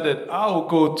decided,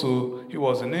 he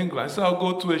was in England, so I'll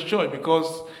go to a church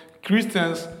because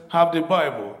Christians have the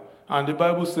Bible. And the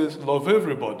Bible says, love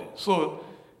everybody. So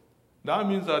that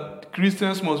means that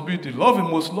Christians must be the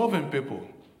most loving people.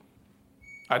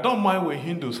 I don't mind when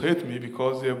Hindus hate me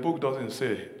because their book doesn't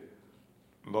say,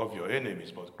 love your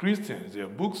enemies. But Christians, their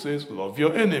book says, love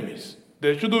your enemies.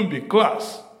 There shouldn't be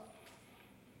class.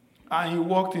 And he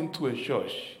walked into a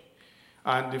church.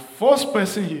 And the first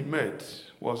person he met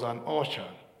was an usher.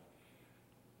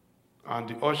 And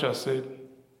the usher said,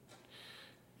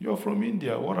 you're from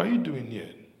India. What are you doing here?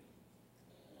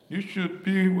 You should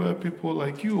be where people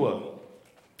like you are.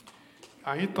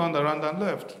 And he turned around and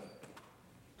left.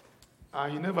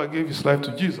 And he never gave his life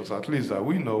to Jesus, at least that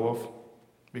we know of.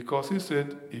 Because he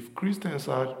said, if Christians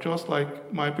are just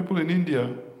like my people in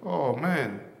India, oh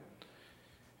man.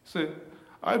 He said,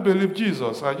 I believe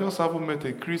Jesus. I just haven't met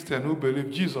a Christian who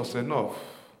believes Jesus enough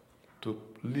to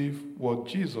live what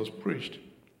Jesus preached.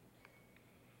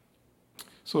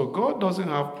 So God doesn't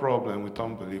have problem with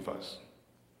unbelievers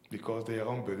because they are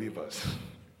unbelievers.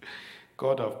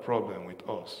 God has problem with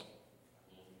us.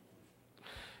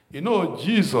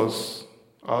 Jesus,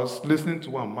 I was listening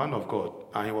to one man of God,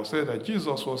 and he was saying that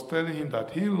Jesus was telling him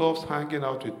that he loves hanging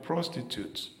out with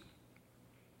prostitutes.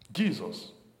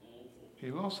 Jesus. He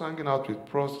loves hanging out with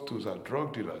prostitutes and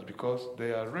drug dealers because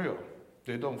they are real.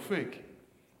 They don't fake.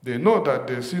 They know that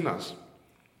they're sinners.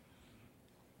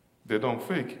 They don't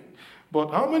fake.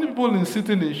 But how many people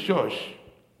sitting in church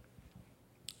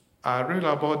I read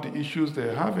about the issues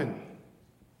they're having.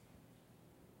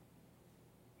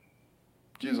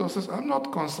 Jesus says, I'm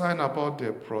not concerned about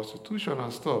their prostitution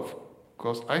and stuff,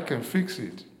 because I can fix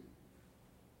it.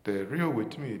 They're real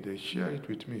with me, they share it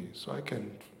with me, so I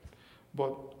can.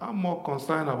 But I'm more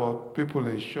concerned about people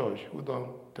in church who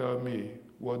don't tell me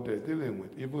what they're dealing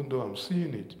with, even though I'm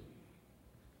seeing it.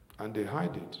 And they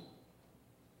hide it.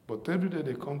 But every day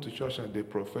they come to church and they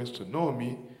profess to know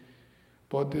me,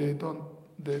 but they're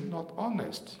not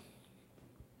honest.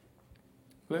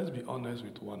 Let's be honest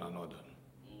with one another.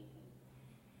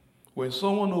 When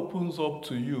someone opens up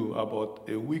to you about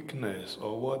a weakness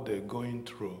or what they're going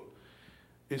through,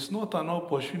 it's not an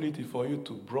opportunity for you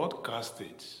to broadcast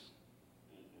it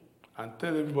and tell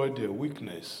everybody their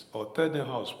weakness or tell them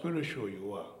how spiritual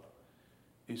you are.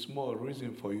 It's more a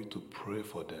reason for you to pray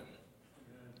for them.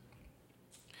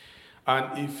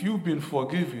 And if you've been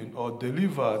forgiven or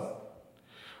delivered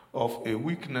of a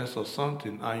weakness or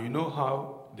something, and you know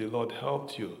how the Lord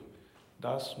helped you,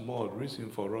 that's more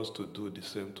reason for us to do the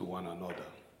same to one another.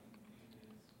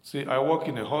 See, I work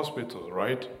in a hospital,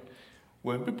 right?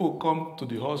 When people come to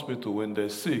the hospital when they're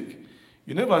sick,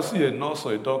 you never see a nurse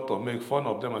or a doctor make fun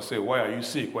of them and say, why are you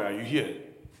sick? Why are you here?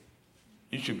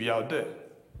 You should be out there.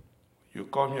 You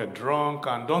come here drunk,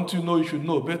 and don't you know you should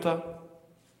know better?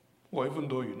 Well, even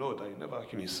though you know that, you never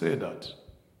actually say that,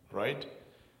 right?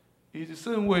 It's the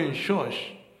same way in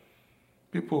church.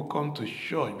 People come to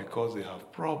church because they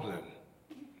have problems.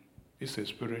 It's a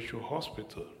spiritual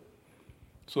hospital.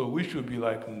 So we should be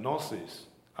like nurses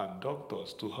and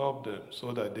doctors to help them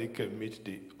so that they can meet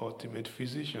the ultimate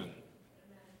physician,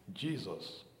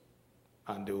 Jesus,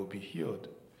 and they will be healed.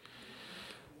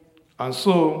 And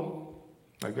so,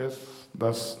 I guess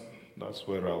that's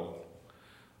where I'll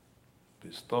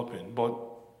be stopping. But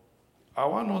I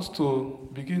want us to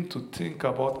begin to think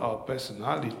about our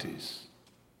personalities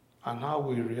and how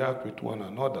we react with one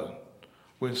another.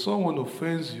 When someone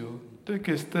offends you, take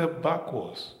a step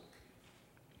backwards.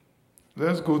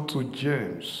 Let's go to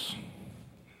James.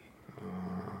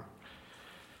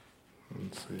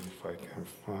 Let's see if I can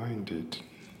find it.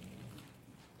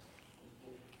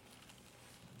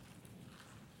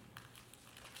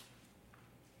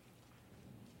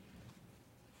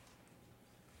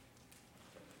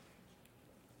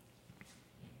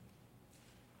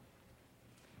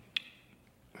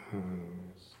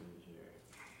 Let's see here.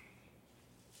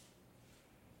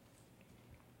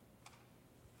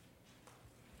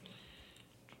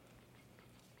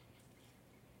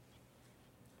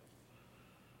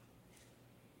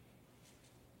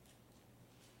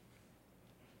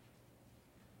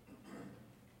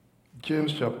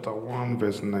 James chapter 1,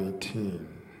 verse 19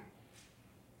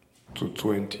 to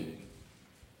 20.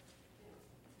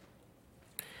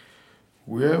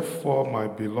 Wherefore, my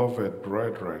beloved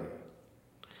brethren,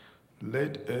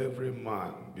 let every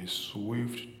man be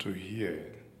swift to hear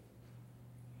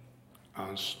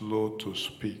and slow to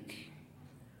speak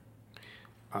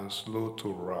and slow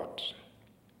to wrath.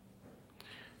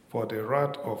 For the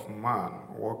wrath of man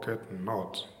worketh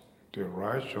not the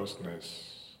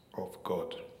righteousness of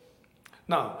God.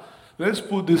 Now, let's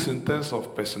put this in terms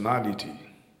of personality.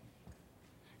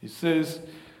 It says,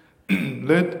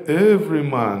 let every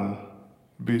man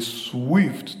be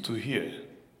swift to hear.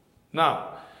 Now,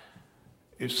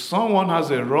 if someone has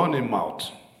a running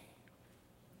mouth,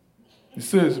 it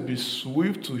says, be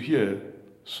swift to hear,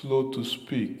 slow to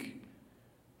speak.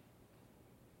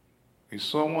 If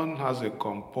someone has a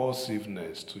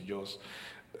compulsiveness to just,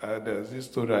 there's this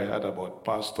story I heard about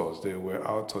pastors. They were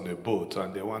out on a boat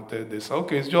and they said,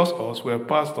 okay, it's just us, we're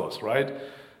pastors, right?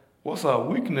 What's our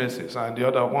weaknesses? And the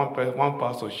other one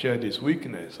pastor shared his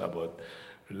weakness about,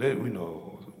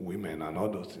 women and all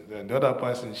those things. And the other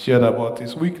person shared about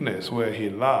his weakness where he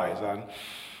lies. And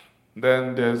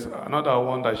then there's another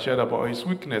one that shared about his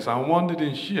weakness. And one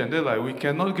didn't share. And they're like, we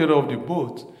cannot get off the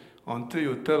boat until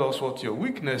you tell us what your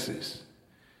weakness is.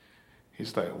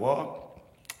 He's like, well,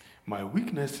 my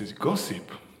weakness is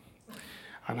gossip.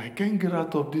 And I can't get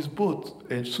out of this boat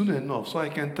soon enough so I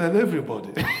can tell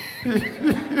everybody.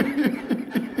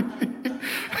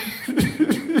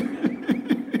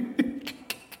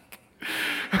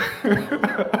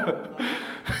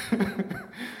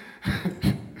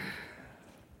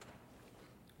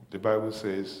 The Bible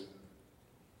says,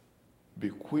 be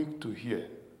quick to hear.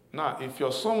 Now, if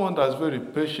you're someone that's very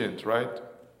patient, right?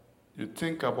 You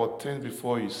think about things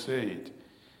before you say it.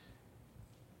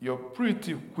 You're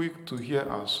pretty quick to hear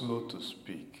and slow to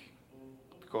speak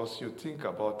because you think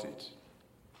about it.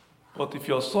 But if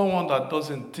you're someone that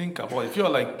doesn't think about it, if you're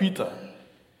like Peter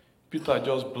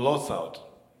just blots out.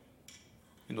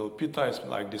 Peter is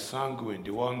like the sanguine,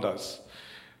 the one that's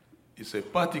is a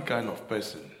party kind of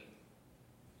person.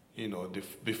 You know,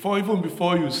 even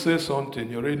before you say something,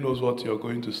 he already knows what you're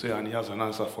going to say and he has an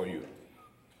answer for you.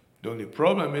 The only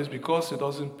problem is because he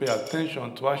doesn't pay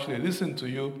attention to actually listen to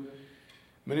you,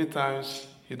 many times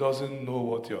he doesn't know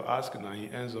what you're asking and he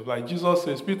ends up like Jesus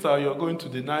says, Peter, you're going to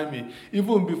deny me.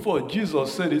 Even before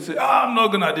Jesus said, he said, I'm not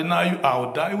going to deny you,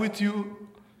 I'll die with you.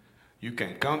 You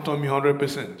can count on me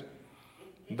 100%.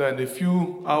 Then a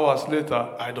few hours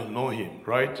later, I don't know him,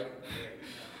 right?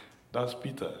 That's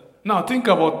Peter. Now think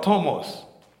about Thomas.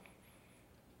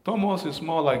 Thomas is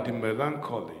more like the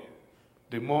melancholy,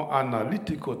 the more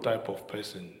analytical type of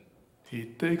person. He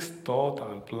takes thought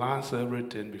and plans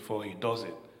everything before he does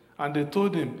it. And they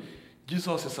told him,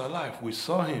 Jesus is alive. We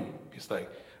saw him. He's like,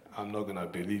 I'm not going to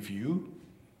believe you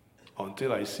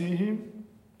until I see him,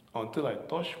 until I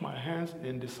touch my hands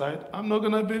in the side. I'm not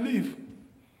going to believe.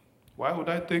 Why would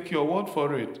I take your word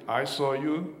for it? I saw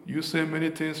you. You say many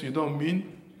things you don't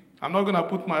mean. I'm not going to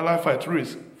put my life at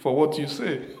risk for what you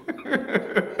say.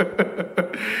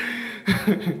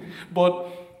 But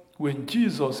when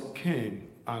Jesus came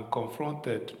and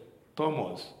confronted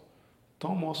Thomas,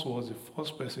 Thomas was the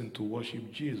first person to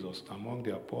worship Jesus among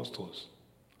the apostles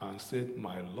and said,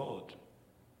 my Lord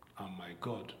and my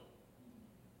God.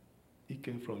 He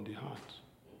came from the heart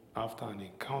after an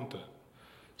encounter.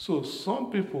 So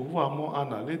some people who are more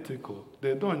analytical,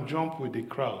 they don't jump with the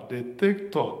crowd. They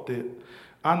take thought, they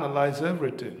analyze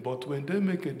everything. But when they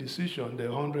make a decision, they're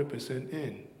 100%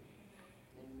 in.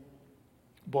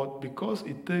 But because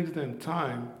it takes them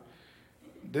time,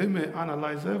 they may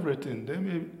analyze everything. They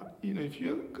may, if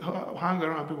you hang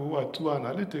around people who are too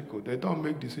analytical, they don't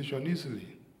make decisions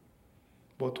easily.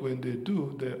 But when they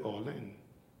do, they're all in.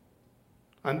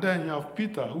 And then you have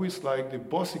Peter, who is like the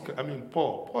bossy,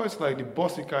 Paul. Paul is like the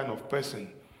bossy kind of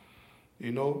person.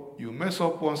 You mess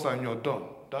up once and you're done.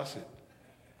 That's it.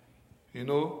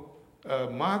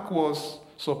 Mark was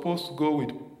supposed to go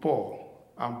with Paul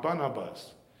and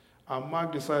Barnabas. And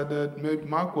Mark decided, maybe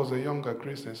Mark was a younger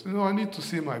Christian. So, I need to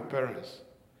see my parents.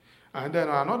 And then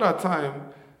another time,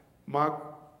 Mark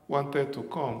wanted to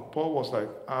come. Paul was like,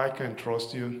 I can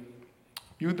trust you.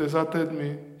 You deserted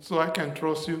me, so I can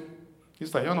trust you.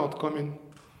 He's like, you're not coming.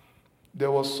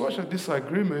 There was such a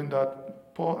disagreement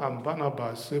that Paul and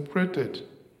Barnabas separated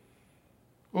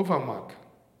over Mark.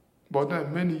 But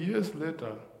then many years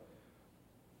later,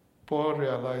 Paul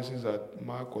realizes that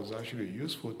Mark was actually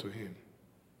useful to him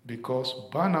because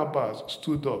Barnabas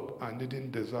stood up and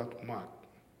didn't desert Mark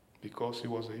because he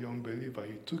was a young believer.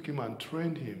 He took him and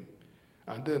trained him.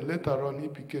 And then later on, he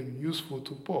became useful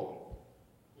to Paul.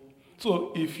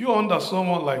 So if you're under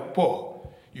someone like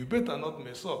Paul, you better not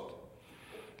mess up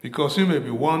because you may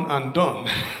be one and done.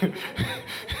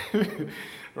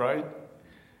 Right?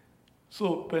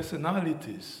 So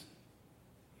personalities.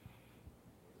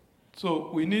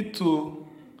 So we need to,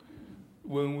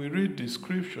 when we read the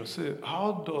scripture, say,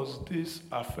 how does this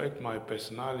affect my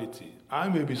personality? I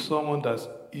may be someone that's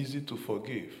easy to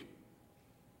forgive.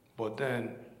 But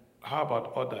then, how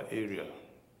about other area?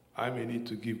 I may need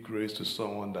to give grace to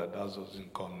someone that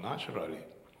doesn't come naturally.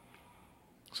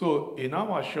 So in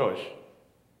our church,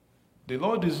 the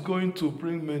Lord is going to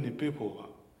bring many people.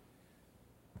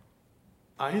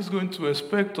 And He's going to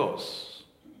expect us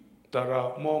that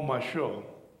are more mature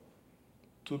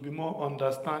to be more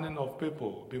understanding of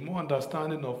people. Be more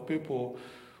understanding of people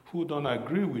who don't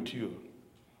agree with you.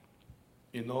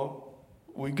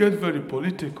 We get very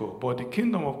political, but the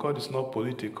kingdom of God is not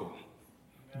political.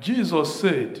 Jesus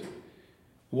said,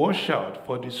 watch out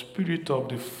for the spirit of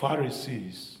the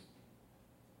Pharisees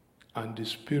and the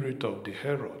spirit of the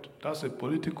Herod. That's a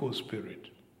political spirit.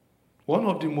 One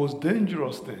of the most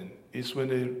dangerous things is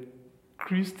when a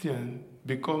Christian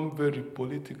becomes very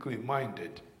politically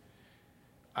minded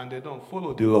and they don't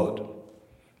follow the Lord.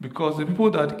 Because the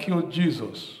people that killed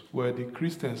Jesus were the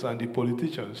Christians and the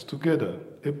politicians together.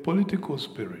 A political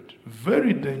spirit.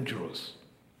 Very dangerous.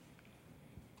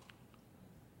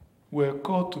 We're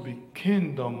called to be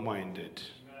kingdom-minded.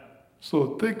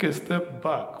 So take a step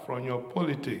back from your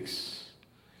politics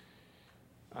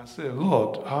and say,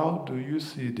 Lord, how do you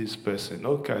see this person?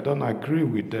 Okay, I don't agree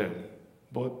with them,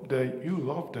 but you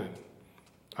love them.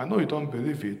 I know you don't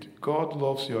believe it. God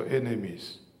loves your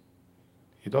enemies.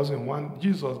 He doesn't want,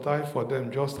 Jesus died for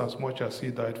them just as much as he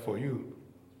died for you.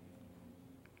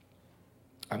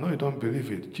 I know you don't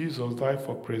believe it. Jesus died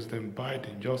for President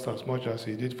Biden just as much as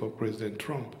he did for President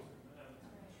Trump.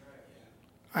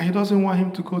 And he doesn't want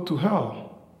him to go to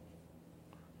hell.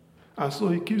 And so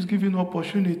he keeps giving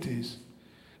opportunities.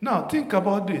 Now, think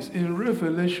about this. In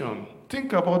Revelation,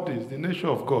 think about this, the nature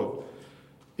of God.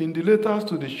 In the letters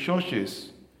to the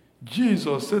churches,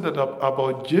 Jesus said that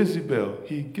about Jezebel,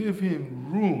 he gave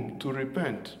him room to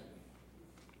repent.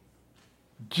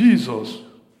 Jesus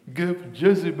gave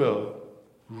Jezebel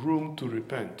room to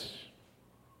repent.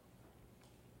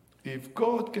 If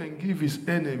God can give his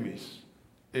enemies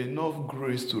enough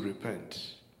grace to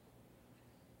repent,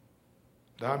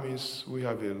 that means we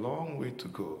have a long way to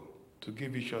go to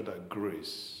give each other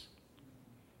grace.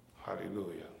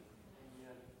 Hallelujah.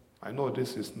 I know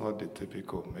this is not the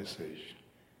typical message,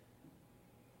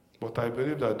 but I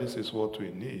believe that this is what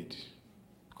we need,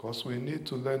 because we need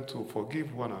to learn to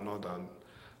forgive one another and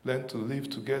learn to live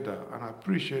together and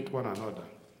appreciate one another.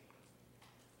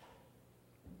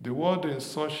 The world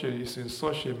is in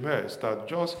such a mess that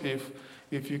just if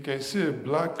you can see a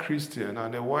black Christian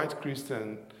and a white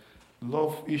Christian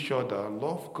love each other,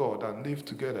 love God, and live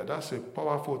together, that's a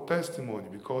powerful testimony,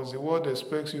 because the world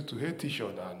expects you to hate each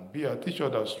other and be at each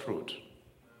other's throat.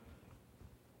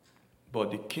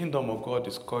 But the kingdom of God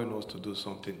is calling us to do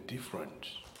something different.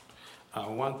 I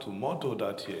want to model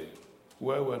that here,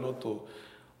 where we're not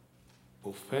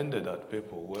offended at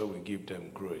people, where we give them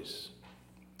grace.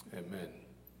 Amen.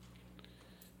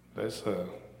 Let's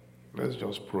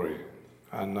just pray.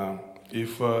 And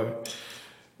if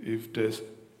there's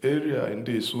area in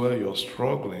this where you're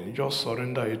struggling, just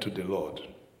surrender it to the Lord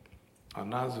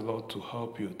and ask the Lord to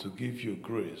help you, to give you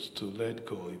grace to let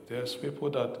go. If there's people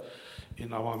that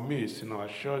in our midst, in our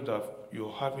church, that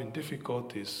you're having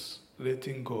difficulties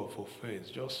letting go of offense,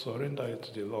 just surrender it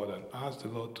to the Lord and ask the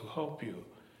Lord to help you.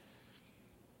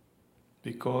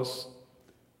 Because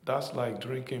that's like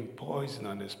drinking poison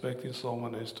and expecting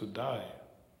someone else to die.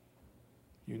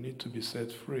 You need to be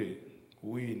set free.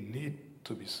 We need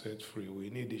to be set free. We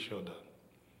need each other.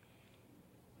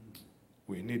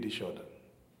 We need each other.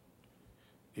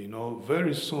 You know,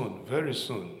 very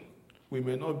soon, we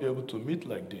may not be able to meet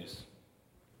like this.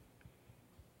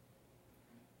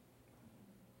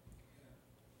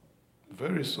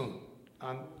 Very soon.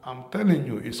 And I'm telling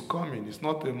you, it's coming. It's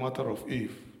not a matter of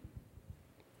if.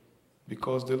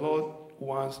 Because the Lord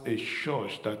wants a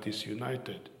church that is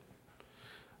united.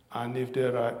 And if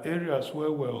there are areas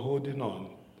where we're holding on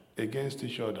against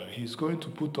each other, he's going to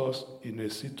put us in a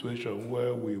situation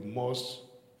where we must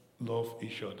love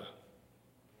each other.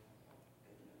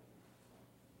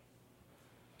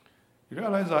 You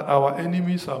realize that our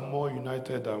enemies are more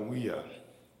united than we are.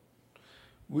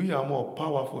 We are more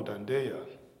powerful than they are.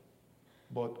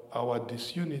 But our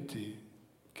disunity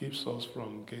keeps us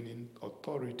from gaining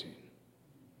authority.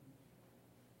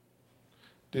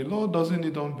 The Lord doesn't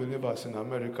need unbelievers in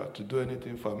America to do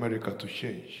anything for America to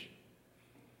change.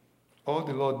 All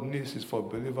the Lord needs is for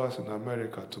believers in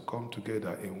America to come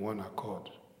together in one accord.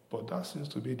 But that seems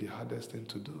to be the hardest thing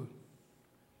to do.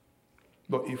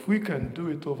 But if we can do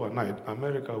it overnight,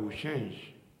 America will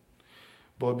change.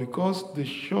 But because the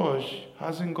church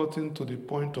hasn't gotten to the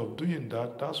point of doing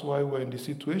that, that's why we're in the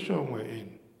situation we're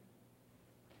in.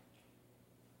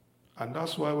 And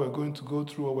that's why we're going to go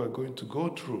through what we're going to go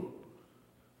through.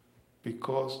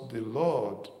 Because the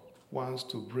Lord wants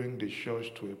to bring the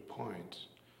church to a point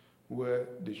where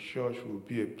the church will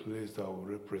be a place that will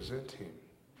represent him.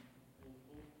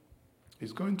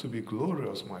 It's going to be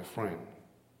glorious, my friend,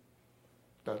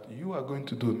 that you are going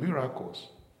to do miracles.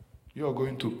 You are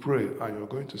going to pray and you're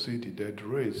going to see the dead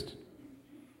raised.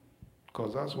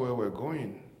 Because that's where we're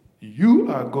going.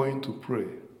 You are going to pray.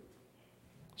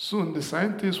 Soon the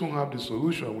scientists won't have the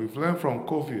solution. We've learned from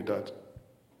COVID that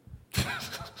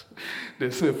they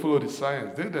say follow the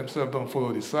science. They themselves don't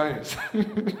follow the science.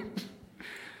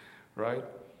 Right?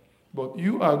 But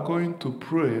you are going to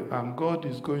pray and God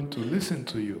is going to listen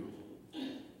to you.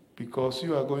 Because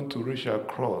you are going to reach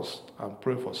across and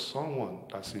pray for someone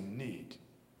that's in need,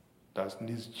 that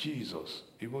needs Jesus.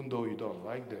 Even though you don't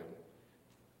like them,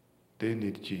 they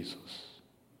need Jesus.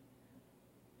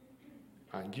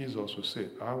 And Jesus will say,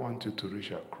 I want you to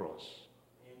reach across.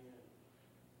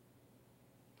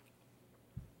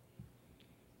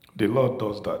 The Lord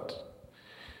does that.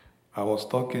 I was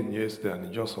talking yesterday and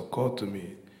it just occurred to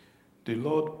me. The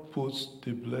Lord puts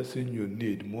the blessing you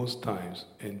need most times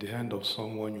in the hand of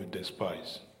someone you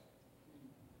despise,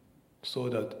 so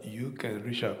that you can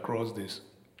reach across this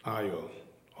aisle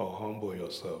or humble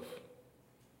yourself.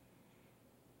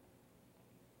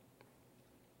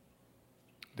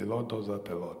 The Lord does that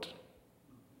a lot.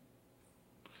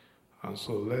 And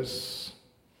so let's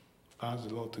ask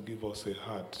the Lord to give us a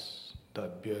heart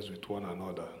that bears with one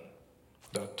another,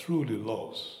 that truly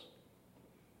loves,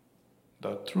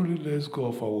 that truly lets go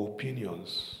of our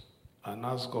opinions and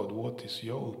ask God, what is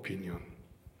your opinion?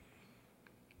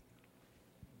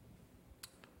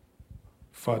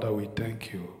 Father, we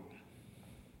thank you.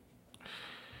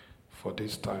 for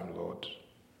this time, Lord.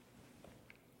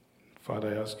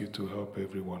 Father, I ask you to help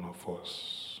every one of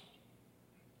us.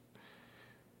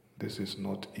 This is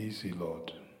not easy,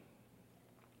 Lord,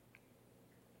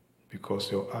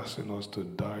 because you're asking us to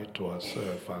die to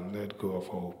ourselves and let go of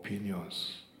our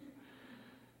opinions.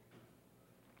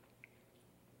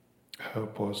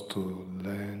 Help us to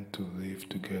learn to live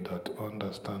together, to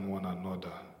understand one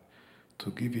another, to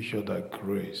give each other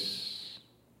grace.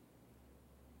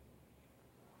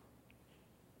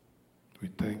 We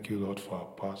thank you, Lord, for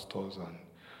our pastors and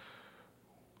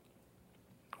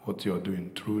what you're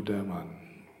doing through them and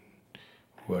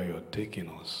where you're taking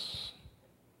us.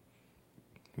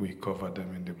 We cover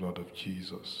them in the blood of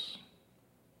Jesus.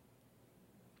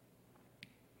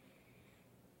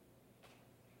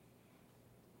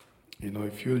 You know,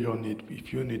 if you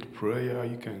need prayer,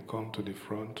 you can come to the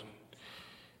front.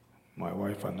 My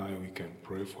wife and I, we can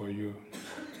pray for you.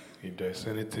 If there's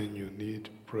anything you need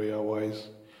prayer-wise,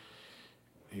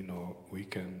 you know, we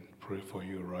can pray for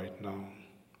you right now.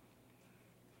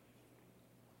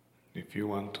 If you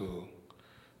want to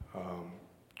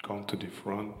come to the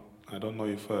front, I don't know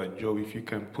if Joe, if you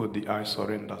can put the I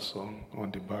Surrender song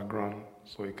on the background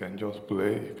so you can just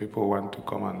play. If people want to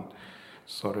come and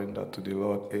surrender to the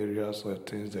Lord, areas or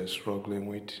things they're struggling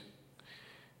with,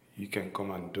 you can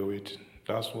come and do it.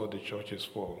 That's what the church is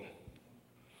for.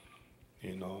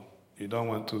 You know, you don't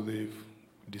want to live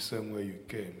the same way you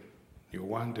came. You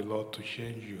want the Lord to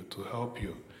change you, to help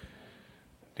you.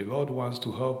 The Lord wants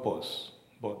to help us,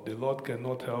 but the Lord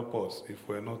cannot help us if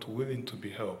we're not willing to be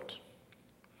helped.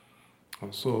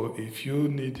 And so if you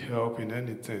need help in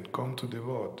anything, come to the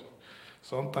Lord.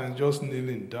 Sometimes just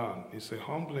kneeling down, it's a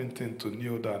humbling thing to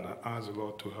kneel down and ask the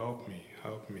Lord to help me,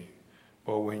 help me.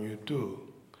 But when you do,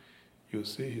 you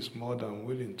see He's more than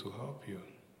willing to help you.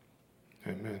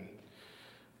 Amen.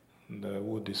 And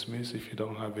we'll dismiss if you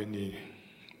don't have any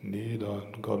need, or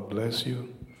God bless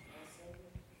you.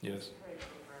 Yes.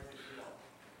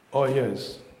 Oh,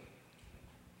 yes.